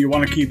BeastNet? Do you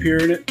want to keep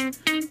hearing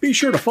it? Be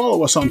sure to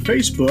follow us on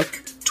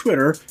Facebook,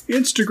 Twitter,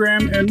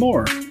 Instagram, and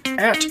more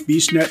at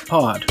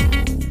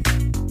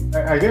BeastNetPod.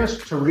 I guess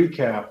to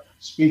recap,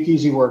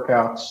 speakeasy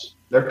workouts,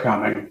 they're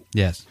coming.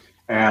 Yes.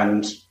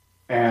 And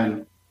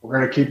we're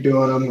going to keep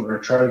doing them. We're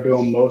going to try to do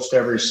them most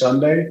every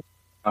Sunday.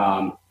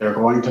 They're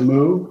going to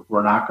move.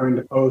 We're not going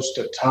to post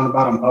a ton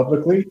about them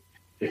publicly.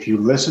 If you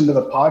listen to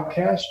the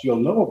podcast, you'll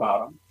know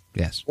about them.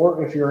 Yes.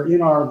 Or if you're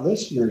in our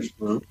listeners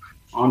group,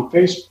 on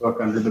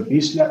Facebook under the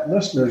BeastNet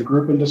listeners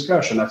group and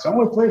discussion. That's the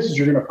only places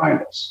you're going to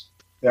find us.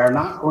 They are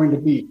not going to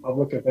be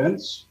public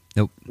events.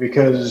 Nope.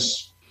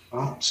 Because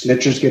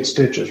snitches get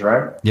stitches,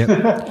 right?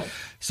 Yep.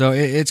 So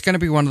it's going to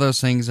be one of those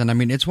things. And I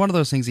mean, it's one of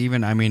those things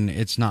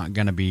it's not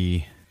going to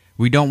be,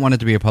 we don't want it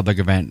to be a public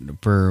event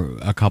for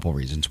a couple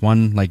reasons.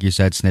 One, like you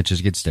said,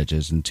 snitches get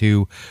stitches. And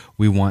two,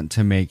 we want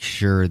to make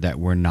sure that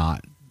we're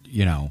not,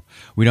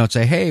 we don't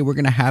say, hey, we're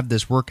going to have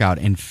this workout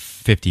and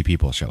 50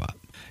 people show up.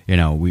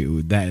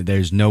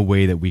 There's no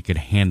way that we could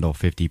handle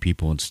 50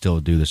 people and still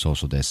do the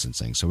social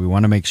distancing. So we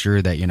want to make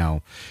sure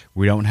that,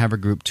 we don't have a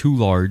group too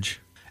large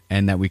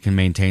and that we can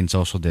maintain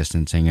social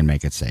distancing and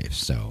make it safe.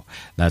 So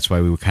that's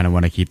why we kind of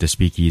want to keep the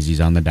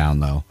speakeasies on the down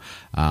low.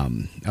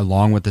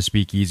 Along with the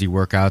speakeasy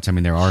workouts, I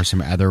mean, there are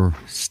some other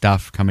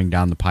stuff coming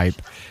down the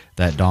pipe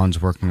that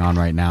Dawn's working on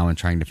right now and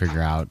trying to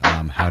figure out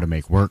how to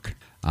make work.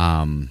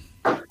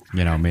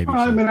 Maybe.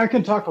 I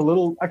can talk a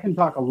little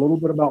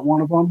bit about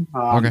one of them.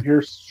 Okay.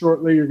 Here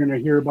shortly, you're going to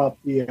hear about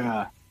the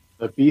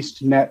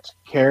BeastNet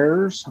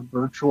Cares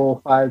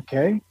virtual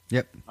 5K.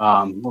 Yep.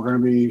 We're going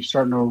to be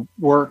starting to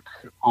work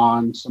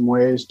on some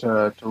ways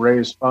to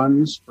raise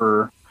funds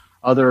for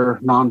other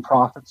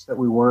nonprofits that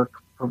we work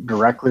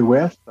directly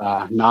with.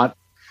 Not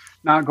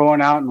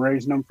going out and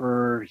raising them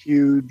for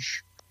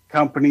huge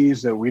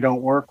companies that we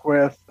don't work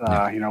with.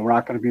 We're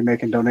not going to be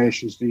making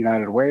donations to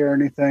United Way or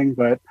anything,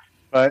 but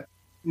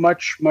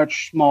much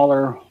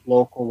smaller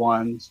local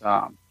ones.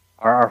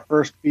 Our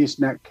first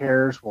BeastNet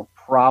Cares will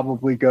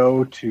probably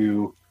go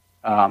to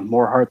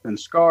More Heart Than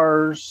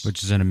Scars,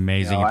 which is an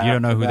amazing. If you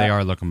don't know who they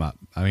are, look them up.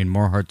 I mean,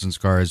 More Hearts and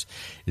Scars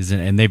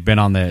and they've been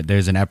on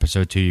there's an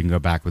episode too. You can go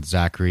back with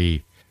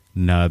Zachary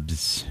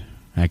Nubs.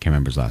 I can't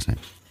remember his last name.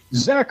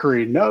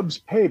 Zachary Nubs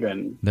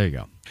Pabin. There you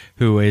go.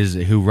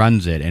 Who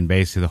runs it, and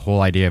basically the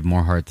whole idea of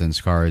More Hearts Than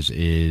Scars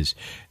is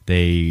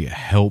they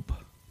help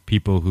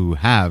people who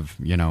have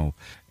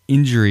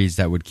injuries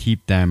that would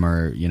keep them,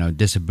 or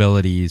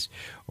disabilities,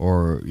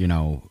 or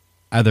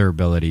other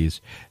abilities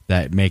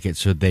that make it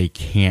so they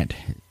can't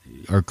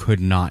or could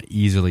not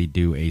easily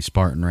do a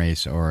Spartan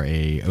race or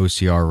a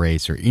OCR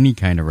race or any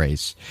kind of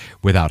race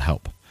without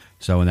help.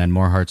 So, and then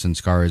More Hearts and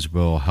Scars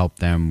will help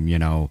them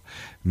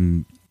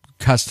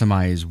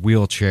customize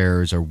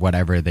wheelchairs or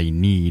whatever they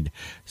need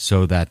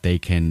so that they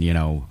can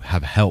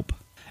have help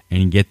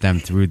and get them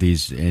through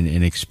these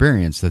and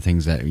experience the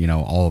things that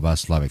all of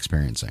us love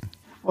experiencing.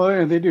 Well,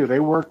 yeah, they do. They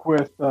work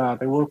with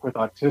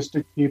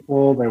autistic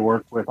people. They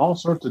work with all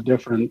sorts of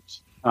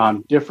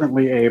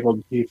differently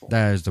abled people.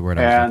 That is the word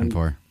I was looking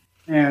for.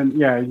 And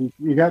yeah,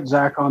 you got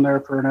Zach on there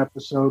for an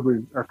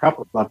episode, or a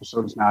couple of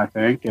episodes now, I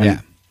think.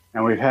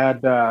 And we've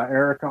had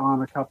Erica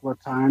on a couple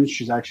of times.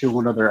 She's actually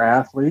one of their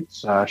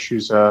athletes.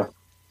 She's an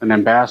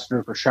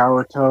ambassador for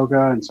Shower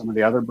Toga and some of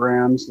the other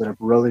brands that have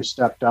really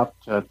stepped up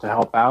to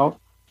help out.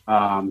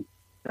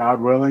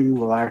 God willing,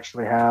 we'll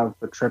actually have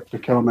the trip to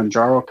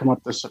Kilimanjaro come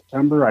up this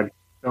September. I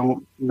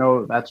don't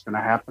know that's going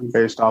to happen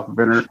based off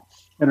of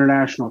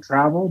international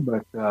travel,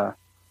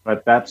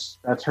 but that's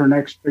her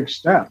next big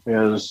step.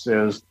 Is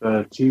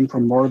the team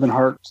from More Than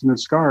Hearts Than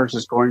Scars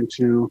is going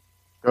to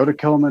go to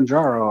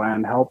Kilimanjaro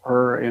and help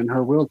her in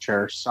her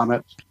wheelchair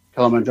summit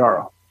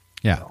Kilimanjaro.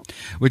 Yeah,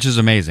 which is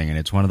amazing, and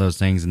it's one of those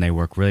things. And they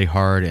work really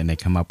hard, and they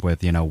come up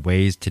with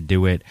ways to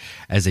do it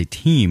as a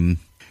team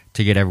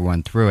to get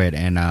everyone through it.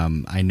 And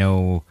I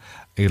know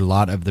a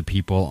lot of the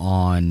people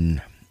on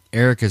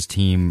Erica's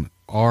team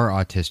are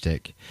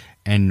autistic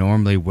and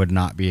normally would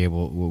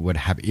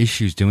have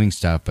issues doing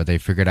stuff, but they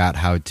figured out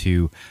how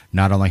to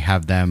not only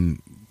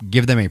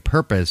give them a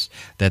purpose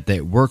that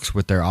works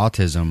with their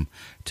autism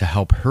to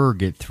help her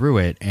get through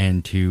it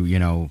and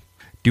to,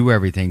 do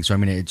everything. So, I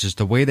mean, it's just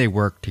the way they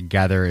work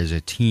together as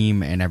a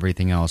team, and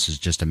everything else is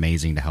just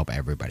amazing to help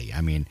everybody.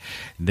 I mean,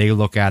 they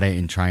look at it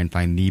and try and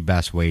find the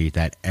best way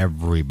that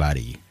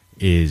everybody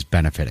is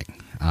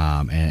benefiting.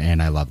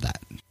 And I love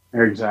that.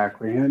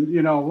 Exactly. And,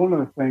 one of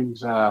the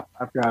things,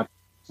 I've got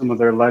some of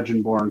their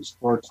Legend-born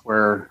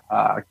sportswear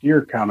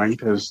gear coming,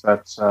 because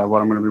that's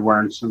what I'm going to be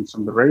wearing since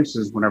some of the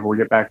races whenever we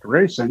get back to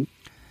racing.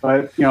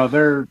 But,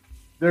 their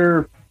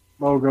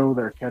logo,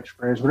 their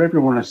catchphrase, whatever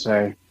you want to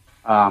say,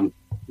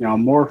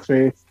 more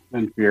faith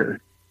than fear,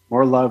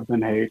 more love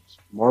than hate,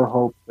 more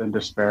hope than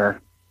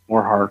despair,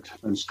 more heart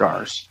than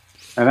scars.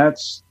 And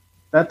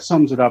that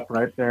sums it up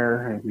right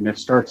there. I mean, it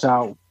starts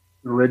out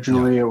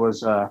originally, it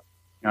was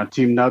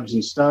Team Nubs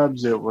and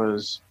Stubs. It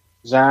was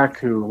Zach,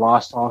 who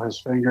lost all his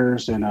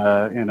fingers in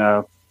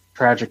a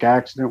tragic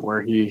accident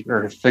or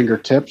his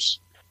fingertips,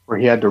 where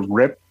he had to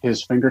rip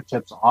his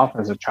fingertips off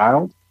as a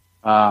child.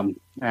 And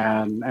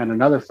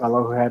another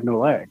fellow who had no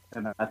leg.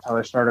 And that's how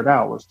they started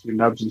out, was Team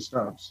Nubs and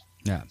Stubs.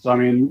 Yeah. So, I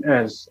mean,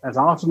 as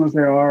awesome as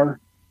they are,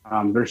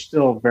 they're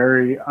still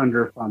very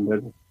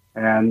underfunded,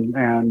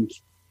 and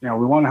we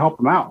want to help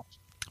them out.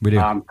 We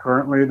do.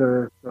 Currently,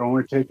 they're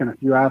only taking a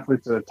few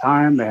athletes at a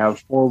time. They have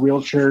 4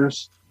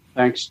 wheelchairs,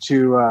 thanks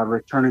to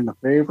Returning the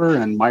Favor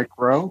and Mike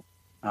Rowe.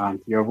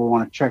 If you ever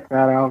want to check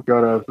that out, go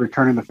to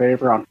Returning the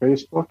Favor on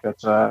Facebook.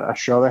 That's a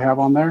show they have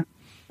on there.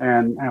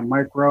 and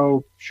Mike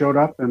Rowe showed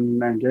up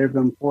and gave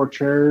them 4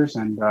 chairs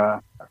and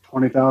a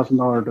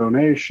 $20,000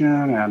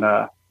 donation and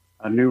a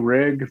new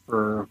rig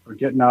for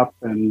getting up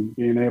and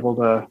being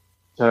able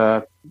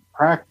to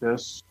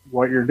practice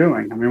what you're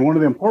doing. I mean, one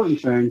of the important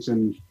things,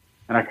 and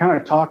I kind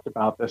of talked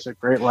about this at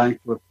great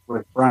length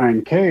with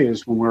Brian Kay,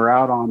 is when we were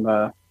out on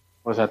the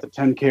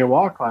 10K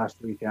walk last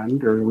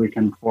weekend or the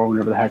weekend before,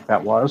 whenever the heck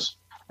that was.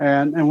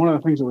 And one of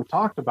the things that we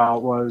talked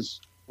about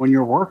was when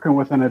you're working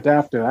with an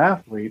adaptive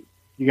athlete,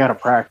 you got to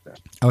practice.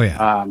 Oh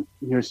yeah.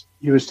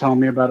 He was telling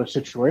me about a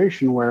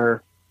situation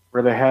where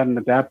they had an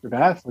adaptive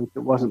athlete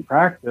that wasn't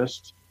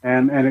practiced,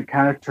 and it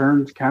kind of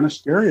turned kind of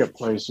scary at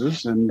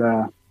places. And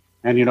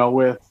you know,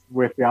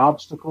 with the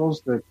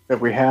obstacles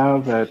that we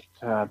have at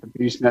the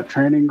BeastNet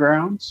training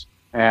grounds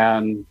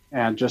and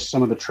just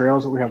some of the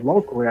trails that we have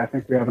locally, I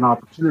think we have an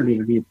opportunity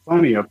to need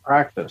plenty of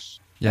practice.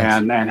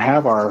 Yes. And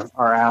have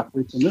our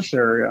athletes in this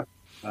area.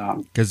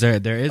 Because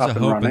there is a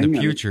hope in the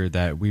future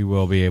that we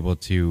will be able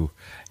to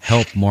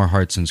help more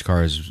Hearts and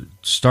Scars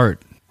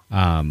start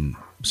some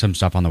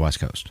stuff on the West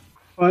Coast.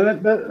 Well,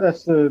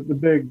 that's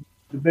the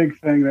big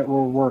thing that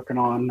we're working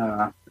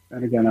on.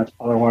 And again, that's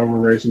probably why we're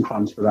raising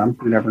funds for them.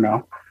 You never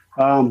know.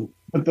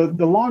 But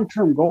the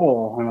long-term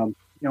goal,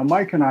 you know,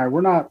 Mike and I,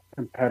 we're not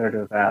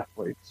competitive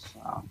athletes.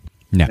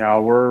 No. You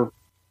know,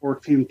 we're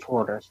Team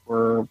Tortoise.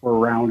 We're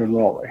round and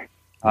rolly.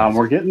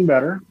 We're getting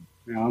better.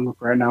 You know,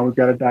 right now we've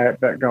got a diet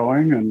bet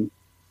going,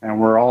 and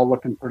we're all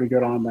looking pretty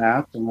good on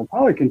that. And we'll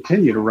probably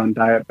continue to run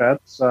diet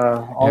bets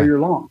all year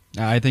long.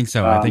 I think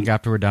so. I think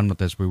after we're done with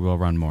this, we will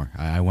run more.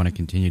 I want to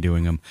continue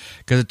doing them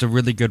because it's a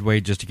really good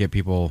way just to get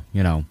people,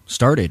 you know,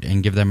 started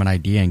and give them an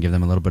idea and give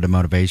them a little bit of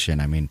motivation.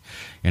 I mean,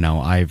 you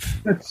know,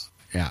 it's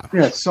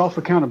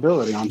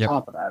self-accountability on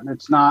top of that. And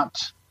it's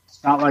not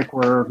like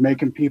we're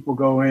making people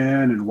go in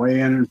and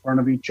weigh in front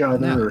of each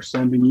other or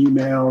sending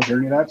emails or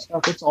any of that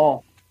stuff. It's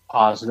all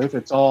positive.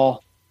 It's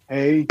all,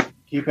 hey,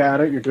 keep at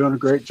it. You're doing a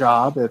great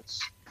job. It's,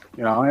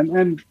 you know,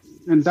 and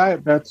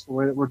diet bets, the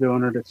way that we're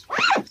doing it, it's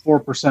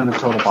 4% of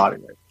total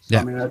body weight. So,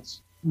 I mean, that's,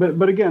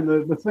 but again,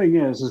 the thing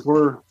is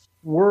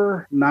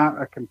we're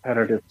not a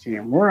competitive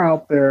team. We're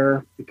out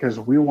there because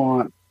we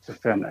want to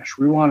finish.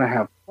 We want to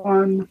have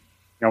fun. You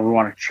know, we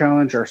want to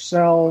challenge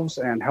ourselves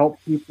and help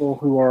people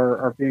who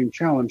are being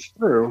challenged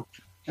through.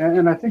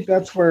 And I think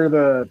that's where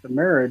the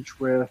marriage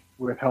with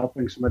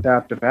helping some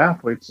adaptive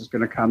athletes is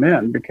going to come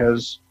in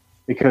because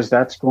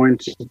that's going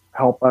to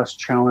help us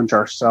challenge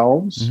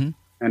ourselves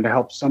and to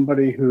help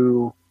somebody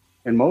who,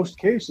 in most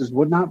cases,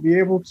 would not be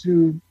able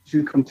to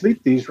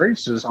complete these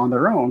races on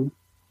their own.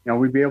 You know,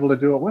 we'd be able to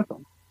do it with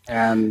them.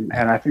 And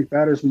I think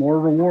that is more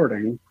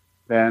rewarding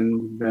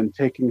than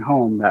taking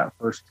home that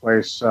first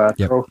place trophy,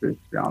 to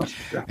be honest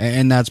with you.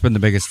 And that's been the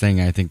biggest thing,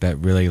 I think, that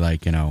really,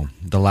 like, you know,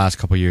 the last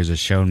couple of years has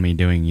shown me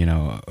doing, you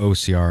know,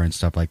 OCR and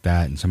stuff like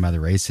that and some other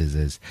races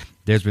is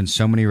there's been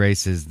so many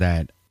races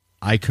that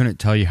I couldn't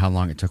tell you how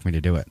long it took me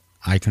to do it.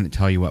 I couldn't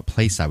tell you what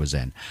place I was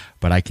in,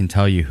 but I can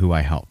tell you who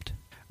I helped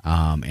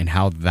and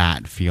how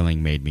that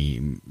feeling made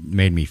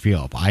me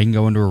feel. If I can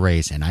go into a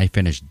race and I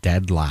finish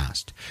dead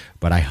last,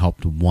 but I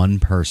helped one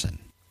person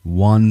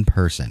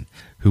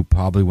who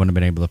probably wouldn't have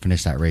been able to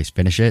finish that race,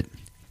 finish it,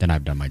 then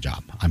I've done my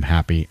job. I'm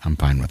happy. I'm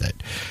fine with it.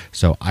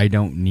 So I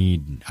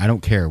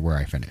don't care where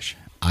I finish.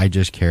 I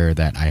just care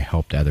that I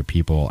helped other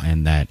people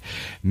and that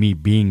me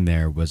being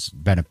there was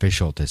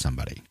beneficial to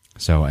somebody.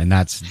 So, and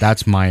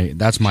that's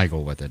my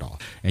goal with it all.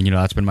 And, you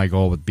know, that's been my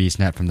goal with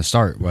BeastNet from the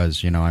start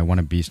was, you know, I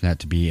wanted BeastNet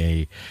to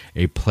be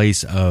a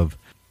place of,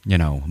 you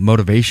know,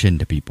 motivation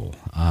to people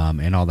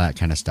and all that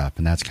kind of stuff.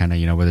 And that's kind of,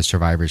 you know, where the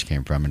survivors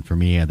came from. And for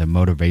me, the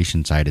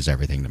motivation side is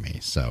everything to me.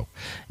 So,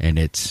 and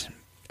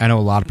I know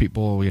a lot of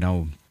people, you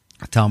know,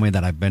 tell me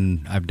that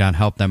I've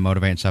helped them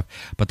motivate and stuff,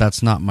 but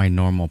that's not my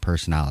normal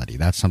personality.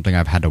 That's something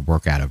I've had to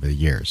work at over the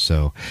years.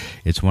 So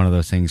it's one of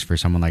those things for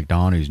someone like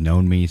Don, who's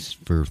known me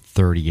for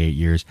 38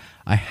 years.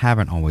 I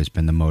haven't always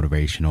been the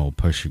motivational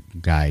push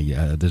guy.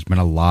 There's been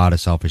a lot of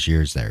selfish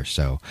years there.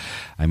 So,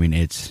 I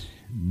mean,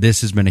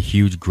 this has been a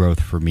huge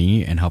growth for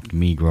me and helped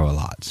me grow a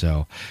lot.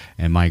 So,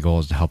 and my goal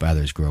is to help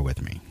others grow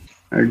with me.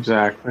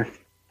 Exactly.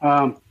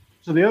 So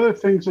the other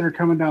things that are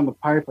coming down the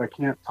pipe, I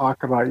can't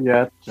talk about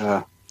yet.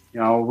 You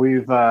know,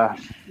 we've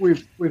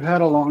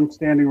had a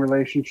long-standing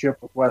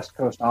relationship with West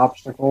Coast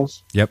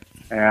Obstacles. Yep.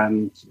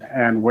 And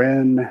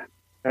when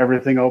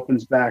everything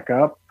opens back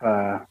up,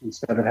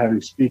 instead of having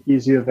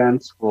speakeasy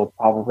events, we'll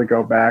probably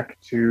go back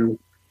to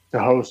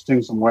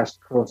hosting some West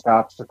Coast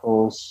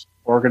Obstacles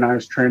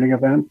organized training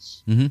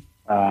events.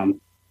 Mm-hmm.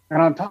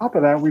 And on top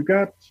of that, we've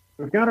got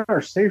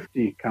our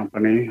safety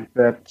company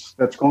that's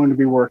going to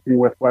be working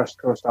with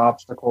West Coast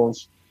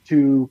Obstacles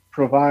to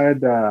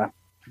provide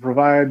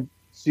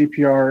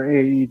CPR,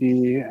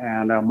 AED,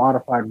 and a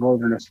modified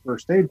wilderness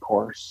first aid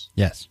course.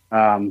 Yes.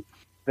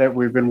 That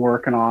we've been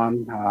working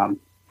on.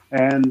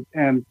 And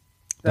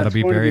That'll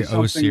be going to very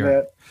something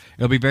OCR.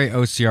 It'll be very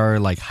OCR,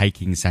 like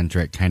hiking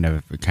centric kind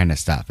of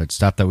stuff. It's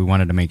stuff that we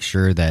wanted to make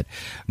sure that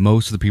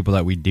most of the people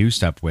that we do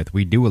stuff with,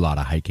 we do a lot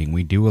of hiking,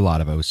 we do a lot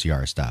of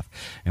OCR stuff,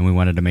 and we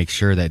wanted to make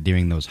sure that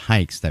during those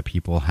hikes that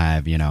people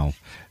have,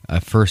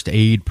 a first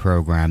aid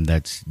program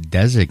that's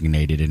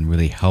designated and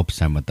really helps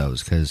them with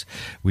those, because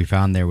we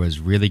found there was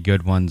really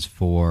good ones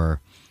for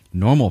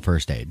normal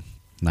first aid.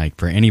 Like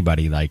for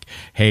anybody, like,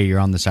 hey, you're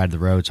on the side of the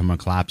road, someone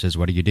collapses,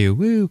 what do you do?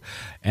 Woo!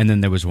 And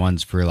then there was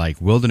ones for like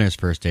wilderness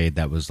first aid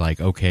that was like,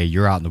 okay,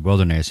 you're out in the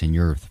wilderness and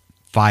you're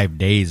 5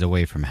 days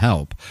away from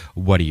help.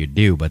 What do you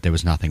do? But there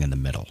was nothing in the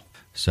middle.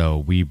 So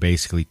we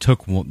basically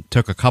took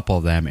a couple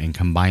of them and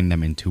combined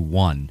them into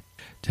one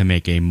to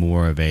make a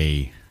more of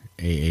a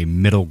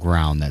middle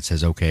ground that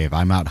says, okay, if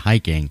I'm out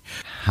hiking,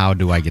 how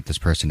do I get this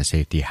person to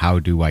safety? How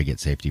do I get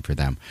safety for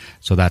them?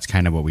 So that's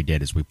kind of what we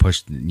did, is we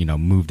pushed,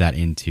 morphed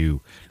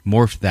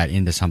that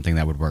into something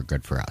that would work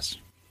good for us.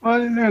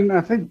 Well, and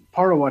I think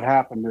part of what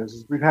happened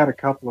is we've had a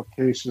couple of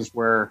cases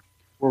where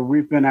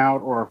we've been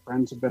out or our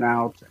friends have been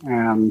out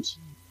and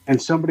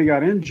somebody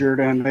got injured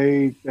and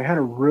they had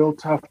a real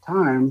tough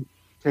time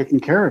taking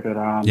care of it.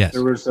 Yes.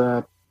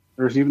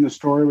 There was even the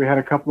story, we had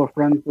a couple of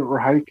friends that were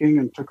hiking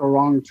and took a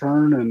wrong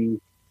turn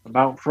and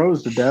about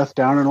froze to death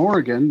down in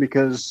Oregon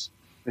because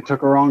they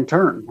took a wrong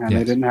turn and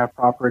they didn't have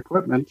proper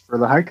equipment for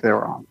the hike they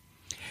were on.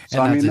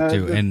 So, and that's it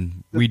too.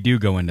 And we do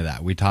go into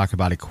that. We talk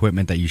about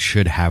equipment that you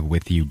should have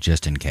with you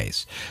just in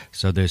case.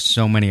 So there's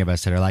so many of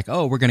us that are like,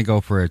 oh, we're going to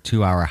go for a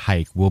 2-hour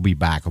hike. We'll be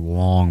back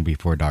long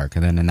before dark.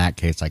 And then in that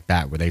case like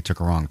that, where they took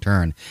a wrong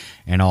turn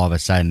and all of a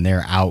sudden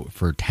they're out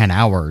for 10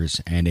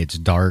 hours and it's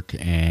dark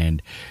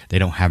and they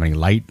don't have any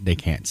light. They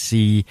can't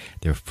see.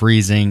 They're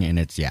freezing. And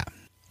it's,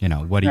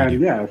 what do you do?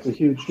 Yeah, it's a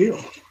huge deal.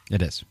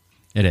 It is.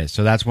 It is.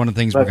 So that's one of the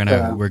things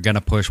we're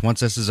gonna push once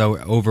this is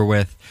over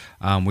with.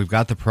 We've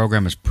got the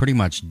program is pretty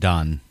much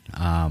done.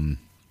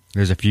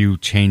 There's a few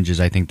changes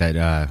I think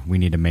that we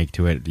need to make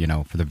to it,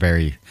 for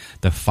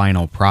the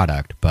final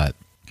product. But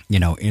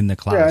in the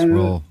class,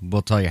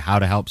 we'll tell you how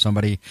to help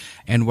somebody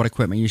and what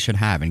equipment you should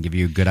have, and give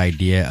you a good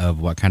idea of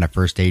what kind of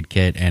first aid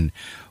kit and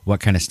what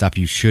kind of stuff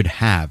you should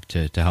have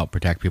to help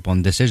protect people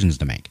and decisions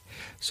to make.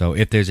 So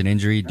if there's an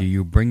injury, do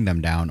you bring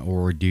them down,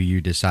 or do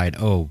you decide,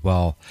 oh,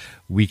 well,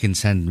 we can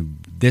send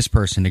this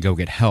person to go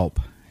get help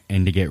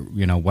and to get,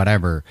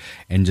 whatever,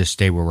 and just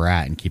stay where we're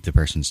at and keep the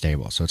person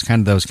stable. So it's kind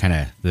of those kind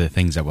of the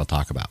things that we'll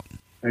talk about.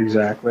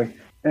 Exactly.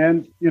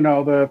 And,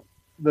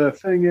 the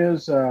thing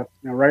is,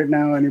 right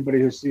now,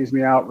 anybody who sees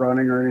me out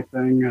running or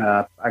anything,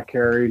 I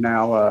carry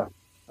now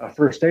a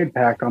first aid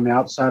pack on the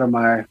outside of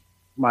my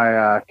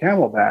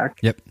Camelback.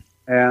 Yep.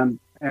 And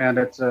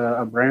it's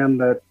a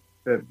brand that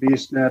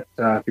BeastNet,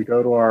 if you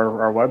go to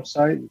our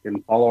website, you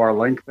can follow our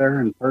link there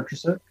and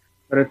purchase it.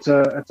 But it's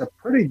a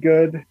pretty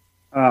good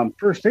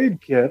first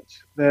aid kit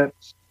that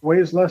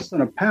weighs less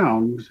than a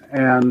pound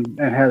and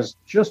has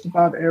just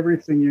about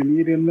everything you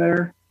need in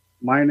there,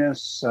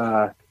 minus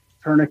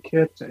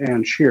tourniquet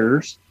and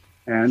shears.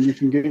 And you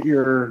can get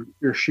your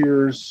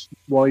shears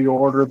while you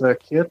order the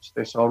kit.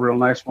 They sell a real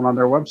nice one on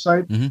their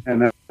website. Mm-hmm.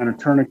 And then a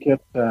tourniquet,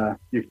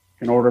 you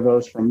can order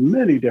those from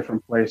many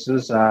different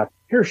places.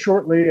 Here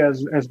shortly,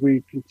 as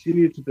we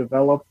continue to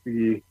develop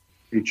the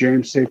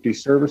James Safety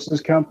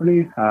Services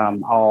Company,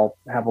 I'll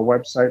have a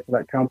website for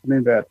that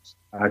company that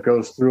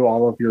goes through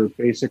all of your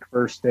basic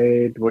first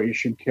aid, what you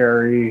should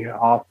carry,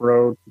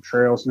 off-road,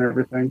 trails and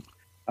everything.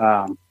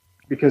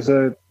 Because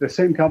the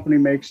same company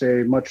makes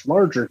a much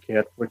larger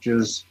kit, which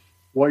is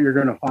what you're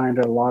going to find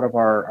at a lot of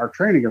our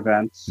training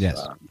events.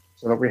 Yes.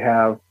 So that we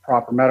have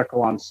proper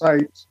medical on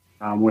site.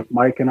 With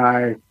Mike and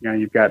I,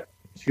 you've got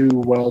 2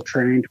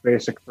 well-trained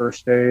basic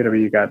first aid. I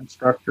mean, you got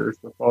instructors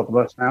with both of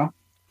us now.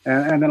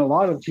 And then a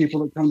lot of the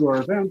people that come to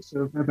our events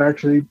have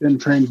actually been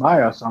trained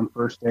by us on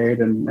first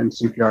aid and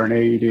CPR and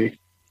AED.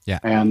 Yeah.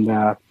 And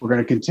we're going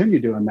to continue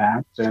doing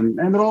that. And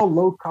they're all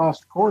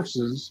low-cost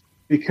courses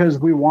because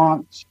we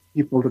want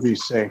people to be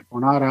safe.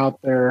 We're not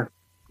out there.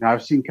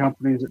 I've seen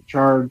companies that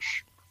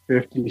charge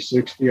 $50,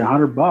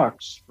 $60,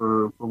 $100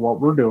 for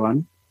what we're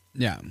doing.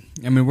 Yeah.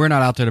 I mean, we're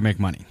not out there to make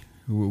money.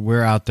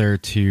 We're out there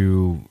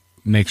to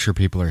make sure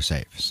people are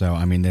safe. So,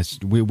 I mean,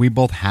 we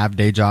both have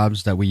day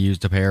jobs that we use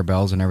to pay our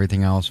bills and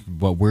everything else.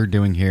 What we're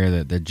doing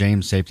here, the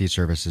James Safety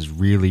Services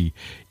really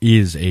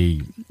is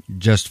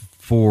just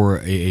for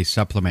a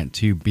supplement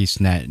to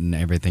BeastNet and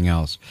everything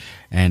else.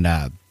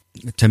 And,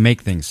 to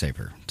make things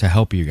safer, to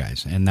help you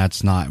guys. And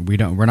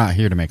we're not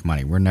here to make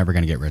money. We're never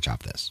going to get rich off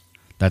this.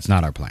 That's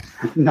not our plan.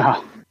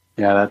 No.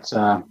 Yeah, that's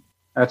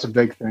a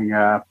big thing.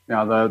 The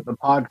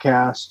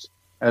podcast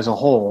as a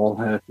whole,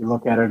 if you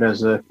look at it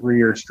as a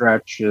 3-year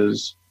stretch,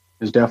 is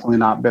definitely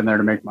not been there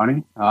to make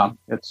money.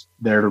 It's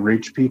there to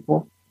reach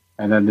people.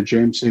 And then the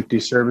James Safety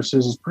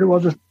Services is pretty well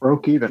just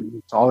broke even.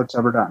 It's all it's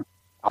ever done.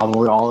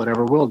 Probably all it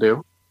ever will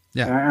do.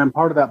 Yeah. And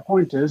part of that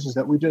point is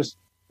that we just,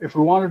 if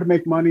we wanted to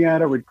make money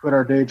at it, we'd quit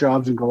our day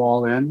jobs and go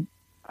all in.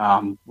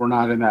 We're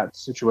not in that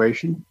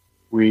situation.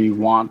 We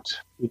want,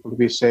 people to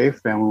be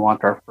safe, and we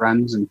want our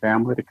friends and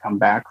family to come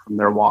back from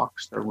their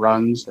walks, their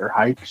runs, their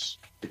hikes,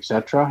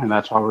 etc. And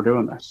that's why we're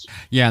doing this.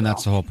 Yeah, and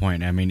that's the whole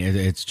point. I mean,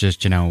 it's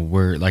just,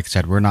 we're, like I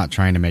said, we're not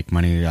trying to make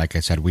money. Like I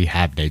said, we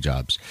have day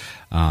jobs.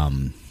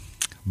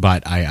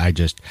 But I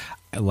just,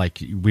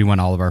 like, we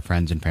want all of our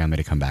friends and family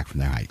to come back from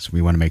their hikes.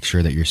 We want to make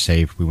sure that you're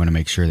safe. We want to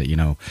make sure that,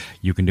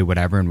 you can do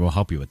whatever, and we'll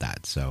help you with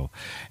that. So,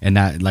 and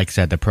that, like I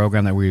said, the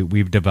program that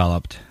we've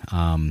developed,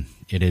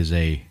 it is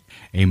a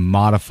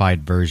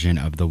modified version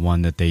of the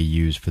one that they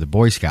use for the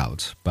Boy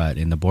Scouts. But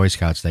in the Boy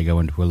Scouts, they go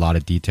into a lot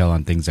of detail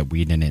on things that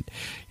we didn't,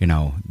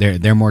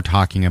 they're more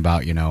talking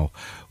about,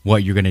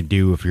 what you're going to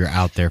do if you're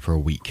out there for a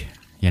week,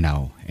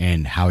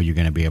 and how you're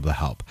going to be able to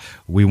help.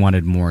 We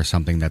wanted more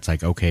something that's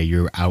like, okay,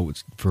 you're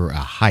out for a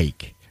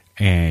hike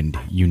and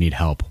you need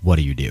help. What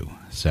do you do?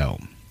 So,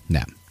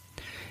 yeah.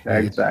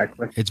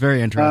 Exactly. It's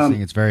very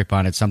interesting. It's very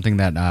fun. It's something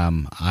that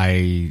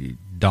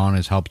Dawn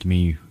has helped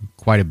me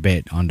quite a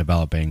bit on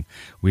developing.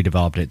 We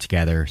developed it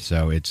together,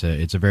 so it's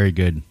a very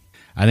good.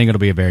 I think it'll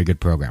be a very good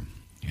program,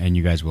 and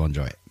you guys will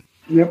enjoy it.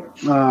 Yep.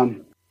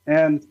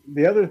 And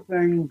the other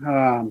thing,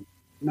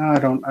 no, I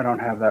don't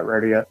have that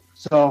ready yet.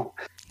 So,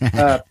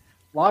 a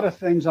lot of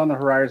things on the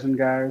horizon,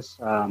 guys.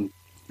 The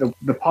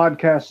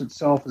podcast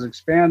itself is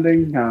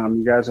expanding.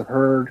 You guys have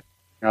heard.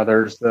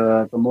 There's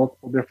the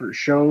multiple different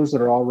shows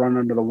that are all run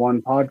under the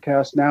one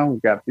podcast now.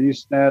 We've got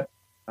BeastNet.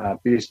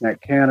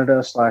 BeastNet Canada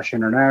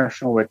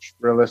 /International, which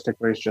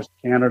realistically is just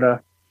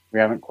Canada. We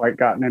haven't quite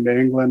gotten into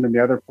England and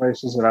the other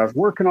places that I was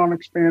working on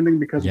expanding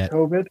because of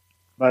COVID.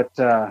 But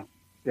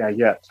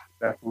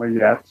definitely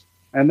yet.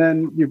 And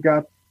then you've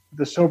got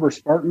the Sober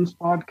Spartans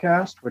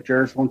podcast, which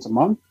airs once a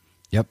month.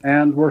 Yep.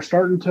 And we're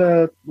starting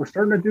to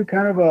do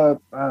kind of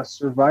a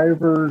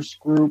survivors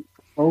group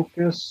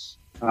focus.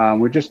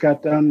 We just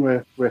got done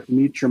with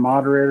Meet Your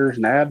Moderators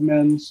and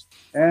Admins,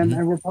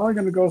 and we're probably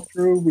going to go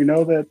through. We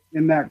know that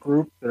in that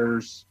group,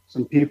 there's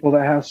some people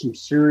that have some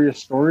serious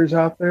stories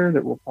out there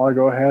that we'll probably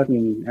go ahead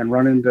and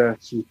run into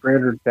some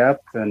greater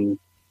depth and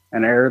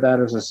air that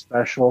as a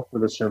special for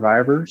the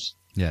survivors.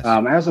 Yes.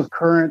 As of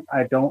current,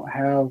 I don't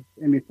have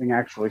anything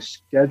actually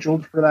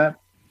scheduled for that.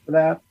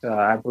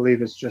 I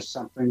believe it's just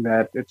something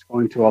that it's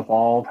going to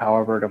evolve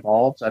however it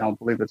evolves. I don't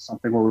believe it's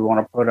something where we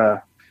want to put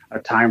a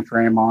time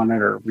frame on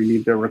it, or we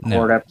need to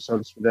record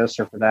episodes for this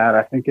or for that.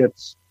 I think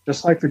it's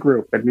just like the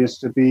group. It needs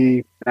to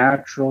be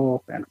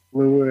natural and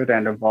fluid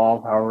and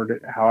evolve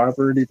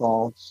however it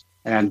evolves.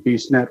 And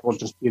BeastNet will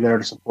just be there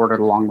to support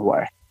it along the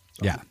way.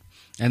 So. Yeah.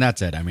 And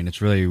that's it. I mean,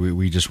 it's really,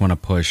 we just want to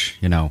push,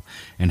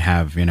 and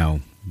have,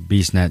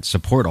 BeastNet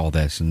support all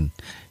this and,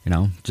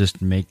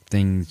 just make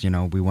things,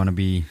 we want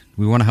to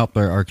help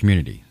our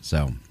community.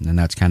 So, and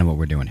that's kind of what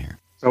we're doing here.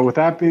 So with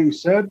that being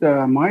said,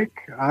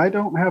 Mike, I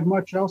don't have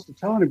much else to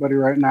tell anybody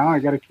right now. I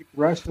got to keep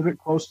the rest of it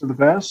close to the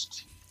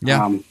vest.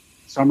 Yeah.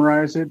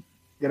 Summarize it,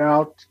 get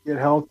out, get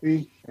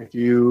healthy. If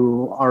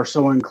you are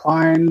so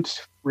inclined,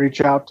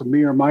 reach out to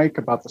me or Mike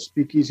about the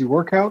speakeasy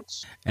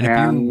workouts,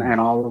 and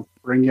I'll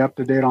bring you up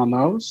to date on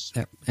those.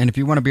 Yeah. And if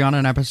you want to be on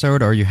an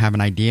episode, or you have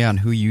an idea on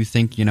who you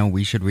think,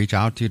 we should reach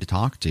out to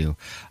talk to,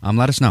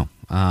 let us know.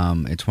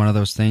 It's one of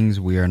those things.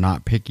 We are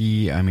not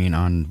picky. I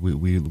mean,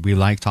 we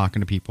like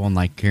talking to people and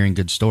like hearing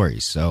good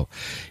stories. So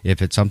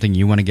if it's something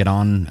you want to get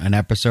on an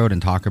episode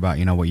and talk about,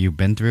 what you've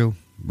been through,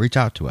 reach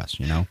out to us.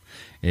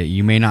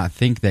 You may not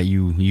think that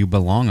you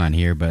belong on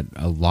here, but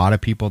a lot of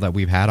people that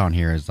we've had on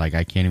here is like,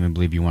 I can't even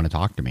believe you want to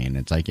talk to me. And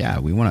it's like, yeah,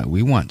 we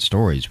want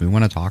stories. We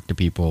want to talk to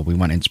people. We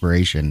want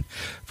inspiration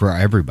for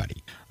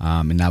everybody.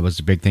 And that was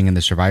the big thing in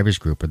the survivors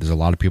group, where there's a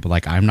lot of people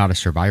like, I'm not a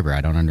survivor.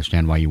 I don't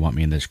understand why you want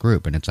me in this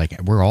group. And it's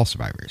like, we're all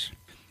survivors.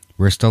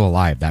 We're still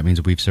alive. That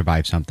means we've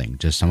survived something.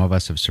 Just some of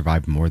us have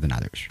survived more than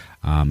others.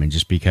 And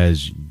just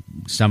because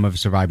some have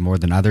survived more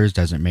than others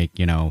doesn't make,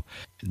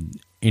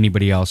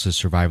 anybody else's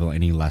survival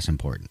any less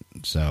important.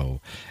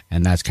 So,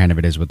 and that's kind of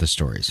it is with the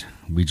stories.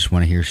 We just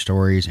want to hear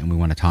stories, and we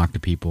want to talk to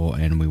people,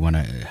 and we want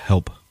to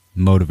help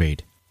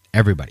motivate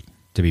everybody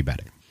to be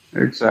better.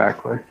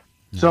 Exactly.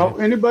 So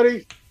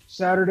anybody,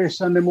 Saturday,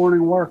 Sunday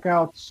morning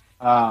workouts,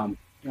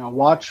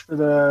 watch for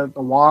the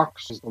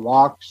walks. The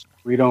walks,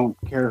 we don't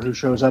care who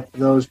shows up to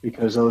those,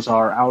 because those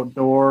are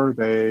outdoor.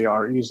 They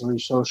are easily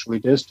socially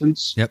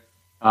distanced. Yep.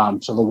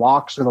 So the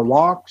walks are the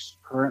walks.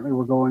 Currently,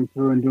 we're going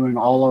through and doing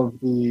all of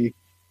the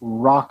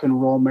rock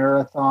and roll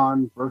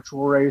marathon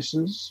virtual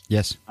races.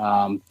 Yes.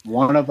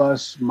 One of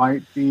us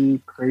might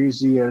be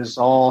crazy as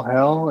all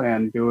hell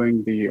and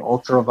doing the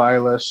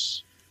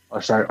ultravirus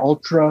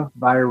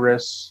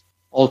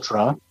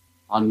ultra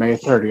on May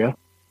 30th.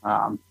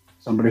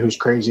 Somebody who's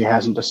crazy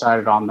hasn't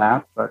decided on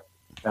that, but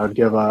that would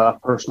give a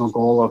personal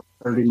goal of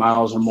 30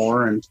 miles or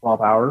more in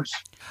 12 hours.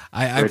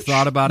 I've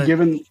thought about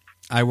it.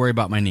 I worry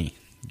about my knee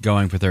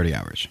going for 30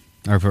 hours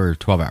or for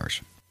 12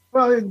 hours.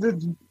 Well,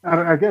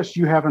 I guess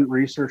you haven't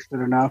researched it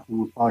enough,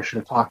 and we probably should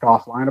have talked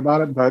offline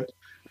about it. But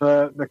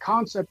the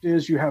concept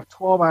is you have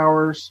 12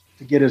 hours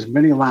to get as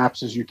many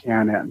laps as you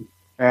can in.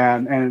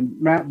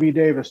 And Matt B.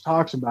 Davis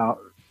talks about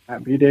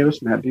Matt D. Davis.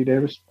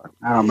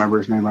 I don't remember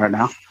his name right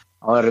now.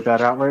 I'll edit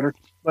that out later.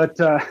 But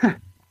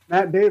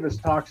Matt Davis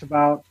talks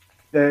about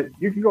that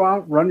you can go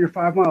out, run your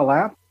 5-mile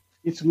lap,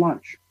 eat some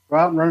lunch, go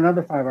out and run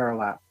another 5-hour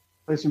lap,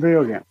 play some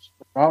video games,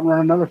 go out and run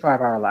another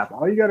 5-hour lap.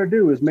 All you got to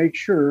do is make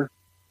sure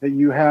that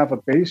you have a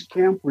base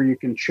camp where you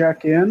can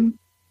check in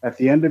at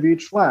the end of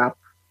each lap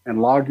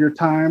and log your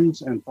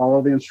times and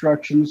follow the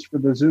instructions for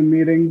the Zoom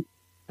meeting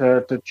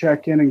to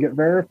check in and get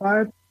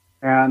verified.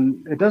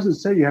 And it doesn't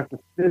say you have to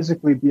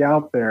physically be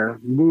out there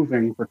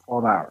moving for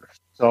 12 hours.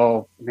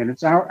 So, I mean,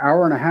 it's an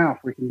hour and a half.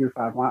 We can do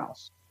 5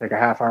 miles, take a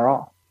half hour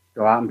off,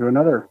 go out and do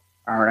another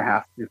hour and a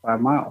half, do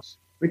 5 miles.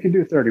 We can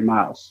do 30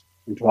 miles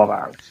in 12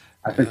 hours.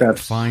 I think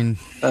that's fine.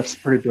 That's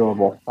pretty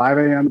doable. 5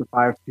 a.m. to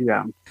 5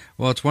 p.m.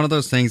 Well, it's one of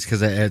those things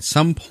because at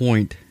some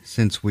point,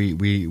 since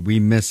we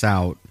miss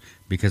out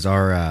because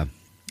our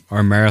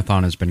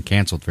marathon has been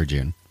canceled for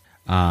June,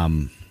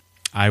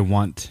 I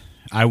want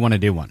to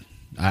do one.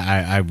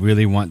 I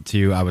really want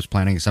to. I was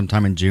planning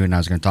sometime in June. I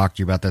was going to talk to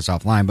you about this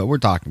offline, but we're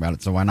talking about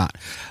it, so why not?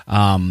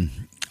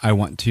 I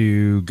want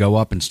to go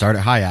up and start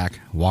at Hayek,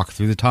 walk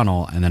through the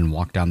tunnel, and then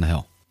walk down the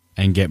hill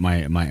and get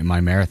my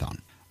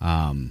marathon.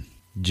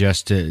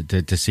 Just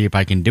to see if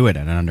I can do it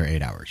in under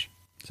 8 hours.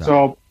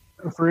 So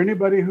for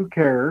anybody who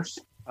cares,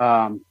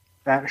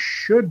 that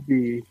should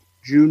be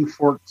June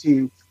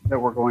 14th that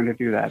we're going to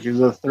do that.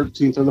 Either the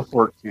 13th or the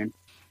 14th.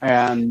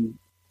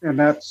 And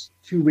that's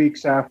 2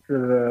 weeks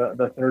after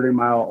the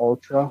 30-mile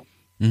ultra.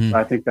 Mm-hmm. So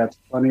I think that's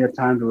plenty of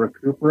time to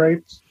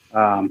recuperate.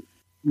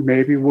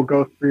 Maybe we'll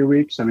go 3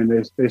 weeks. I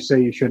mean, they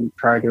say you shouldn't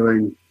try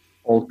doing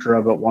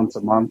ultra but once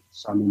a month.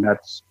 So I mean,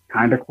 that's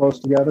kind of close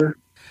together.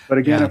 But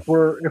again, if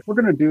we're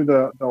going to do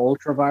the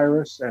ultra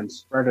virus and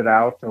spread it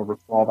out over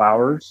 12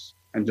 hours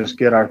and just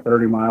get our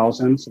 30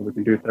 miles in, so we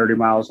can do 30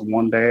 miles in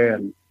one day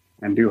and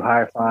do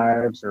high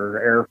fives or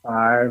air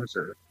fives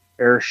or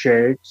air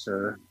shakes,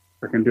 or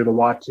we can do the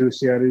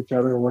Watusi at each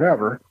other or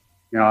whatever.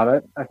 You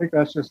know, I think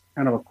that's just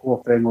kind of a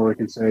cool thing where we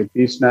can say,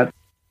 BeastNet.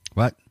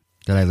 What?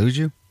 Did I lose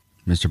you,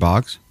 Mr.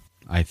 Boggs?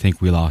 I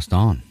think we lost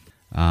on.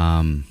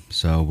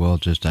 So we'll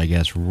just, I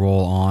guess,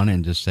 roll on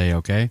and just say,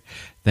 okay,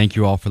 thank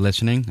you all for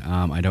listening.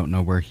 I don't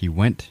know where he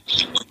went.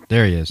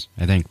 There he is,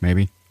 I think,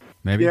 maybe.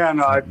 Yeah,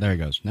 no. There he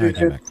goes. Now he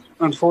came back.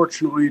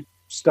 Unfortunately,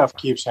 stuff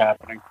keeps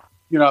happening.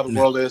 You know how the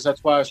world is.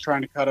 That's why I was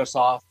trying to cut us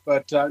off.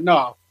 But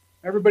no,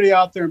 everybody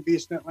out there in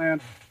BeastNet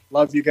land,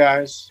 love you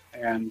guys.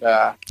 And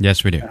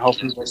yes, we do. And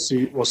hopefully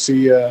we'll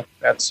see you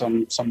at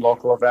some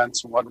local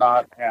events and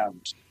whatnot. And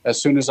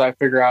as soon as I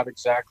figure out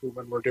exactly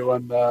when we're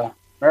doing the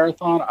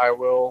marathon,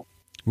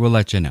 we'll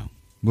let you know.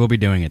 We'll be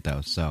doing it,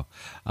 though. So,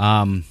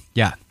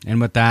 yeah.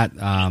 And with that,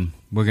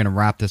 we're going to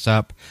wrap this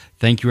up.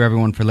 Thank you,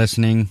 everyone, for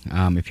listening.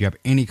 If you have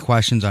any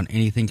questions on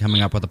anything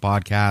coming up with the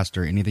podcast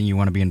or anything you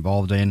want to be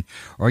involved in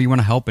or you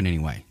want to help in any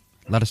way,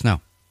 let us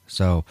know.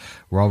 So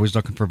we're always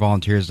looking for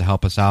volunteers to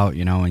help us out,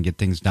 and get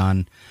things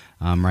done.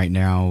 Right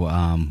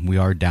now, we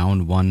are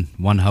down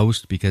one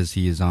host because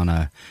he is on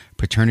a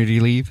paternity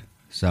leave.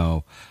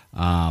 So,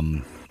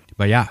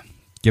 but yeah,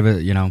 give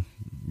it,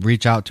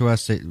 reach out to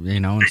us,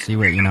 and see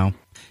what,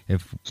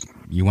 if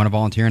you want to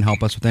volunteer and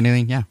help us with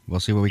anything, yeah, we'll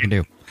see what we can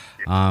do.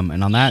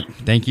 And on that,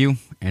 thank you,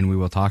 and we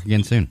will talk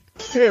again soon.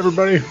 Hey,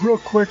 everybody, real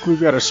quick, we've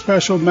got a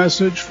special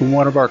message from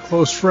one of our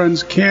close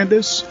friends,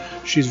 Candace.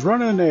 She's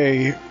running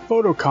a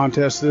photo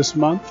contest this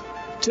month.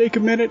 Take a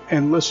minute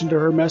and listen to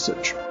her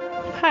message.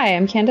 Hi,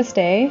 I'm Candace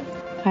Day.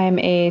 I'm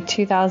a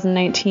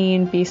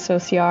 2019 Beast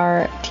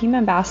OCR team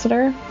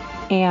ambassador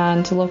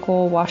and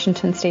local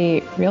Washington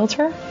State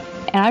realtor.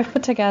 And I've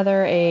put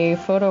together a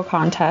photo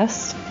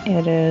contest.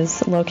 It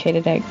is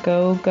located at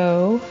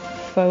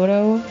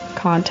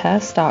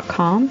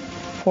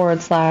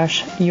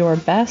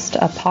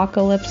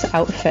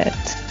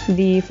gogophotocontest.com/yourbestapocalypseoutfit.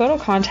 The photo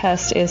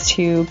contest is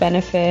to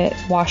benefit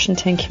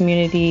Washington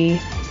community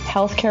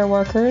healthcare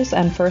workers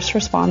and first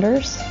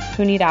responders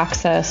who need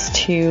access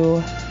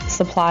to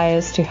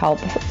supplies to help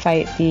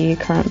fight the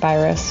current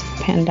virus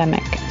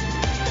pandemic.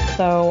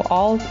 So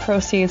all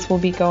proceeds will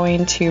be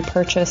going to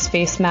purchase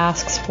face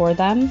masks for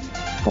them.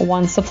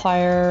 One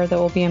supplier that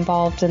will be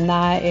involved in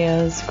that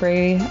is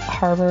Gray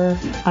Harbor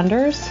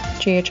Unders,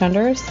 GH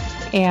Unders,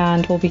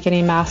 and we'll be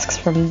getting masks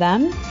from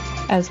them,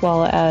 as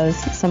well as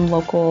some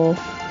local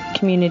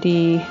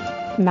community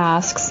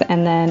masks,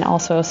 and then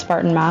also a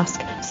Spartan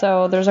mask.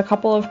 So there's a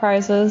couple of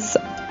prizes.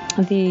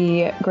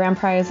 The grand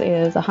prize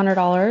is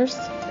 $100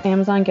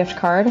 Amazon gift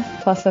card,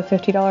 plus a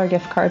 $50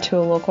 gift card to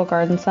a local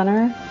garden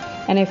center,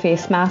 and a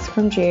face mask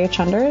from GH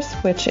Unders,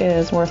 which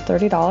is worth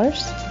 $30.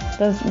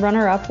 The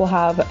runner-up will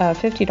have a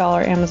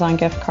 $50 Amazon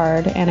gift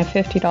card and a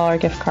 $50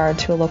 gift card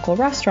to a local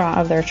restaurant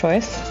of their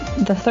choice.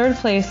 The third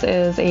place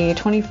is a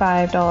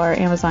 $25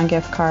 Amazon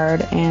gift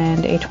card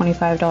and a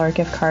 $25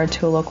 gift card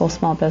to a local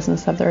small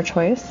business of their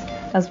choice,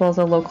 as well as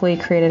a locally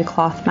created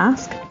cloth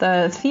mask.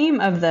 The theme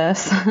of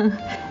this,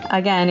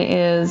 again,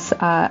 is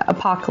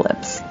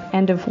apocalypse,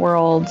 end of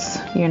worlds,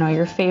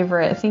 your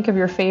favorite, think of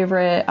your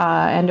favorite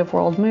end of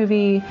world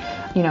movie,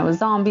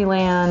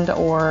 Zombieland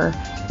or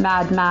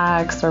Mad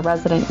Max or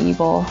Resident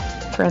Evil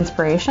for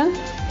inspiration.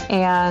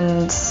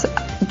 And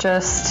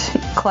just,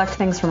 collect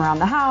things from around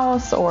the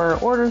house or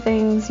order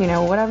things,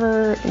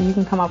 whatever you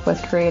can come up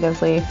with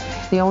creatively.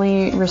 The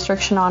only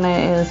restriction on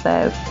it is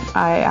that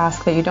I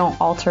ask that you don't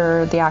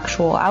alter the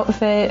actual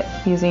outfit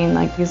using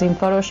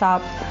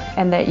Photoshop,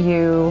 and that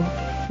you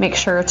make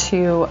sure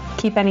to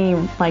keep any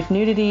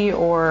nudity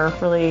or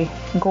really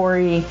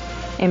gory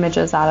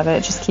images out of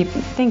it. Just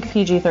think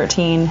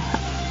PG-13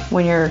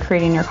 when you're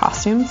creating your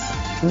costumes.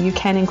 You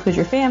can include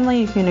your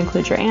family, you can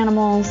include your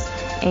animals,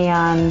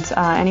 and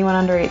anyone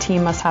under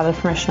 18 must have the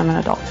permission of an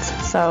adult.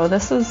 So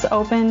this is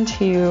open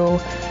to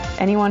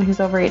anyone who's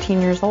over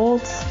 18 years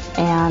old,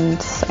 and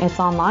it's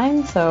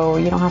online, so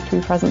you don't have to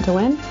be present to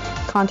win.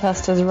 The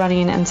contest is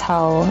running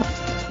until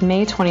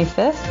May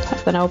 25th.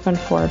 It's been open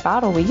for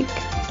about a week.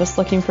 Just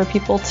looking for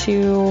people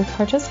to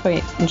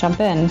participate and jump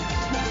in.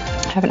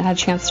 I haven't had a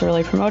chance to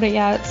really promote it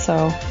yet,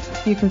 so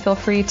you can feel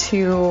free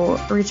to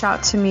reach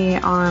out to me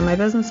on my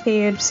business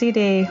page,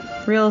 C-Day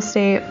Real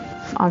Estate,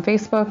 on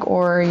Facebook,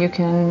 or you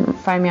can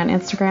find me on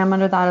Instagram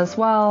under that as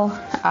well.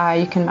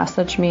 You can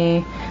message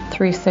me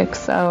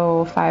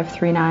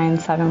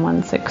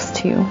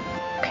 360-539-7162.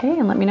 Okay,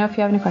 and let me know if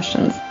you have any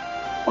questions.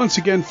 Once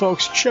again,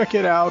 folks, check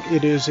it out.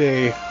 It is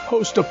a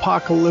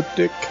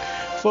post-apocalyptic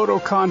photo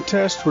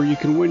contest where you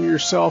can win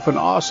yourself an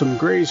awesome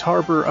Grays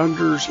Harbor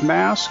Unders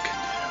mask.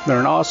 They're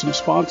an awesome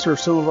sponsor of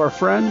some of our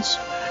friends,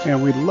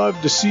 and we'd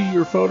love to see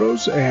your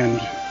photos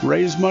and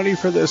raise money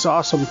for this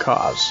awesome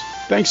cause.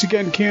 Thanks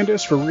again,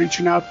 Candace, for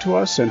reaching out to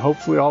us, and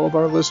hopefully all of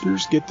our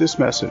listeners get this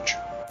message.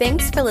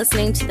 Thanks for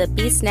listening to the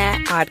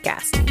BeastNet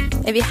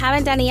podcast. If you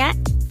haven't done it yet,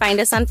 find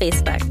us on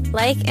Facebook,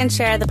 like and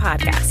share the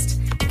podcast.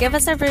 Give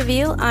us a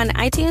review on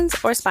iTunes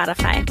or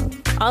Spotify.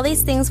 All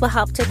these things will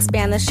help to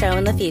expand the show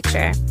in the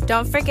future.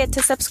 Don't forget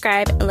to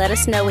subscribe and let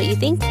us know what you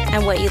think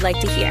and what you'd like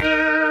to hear.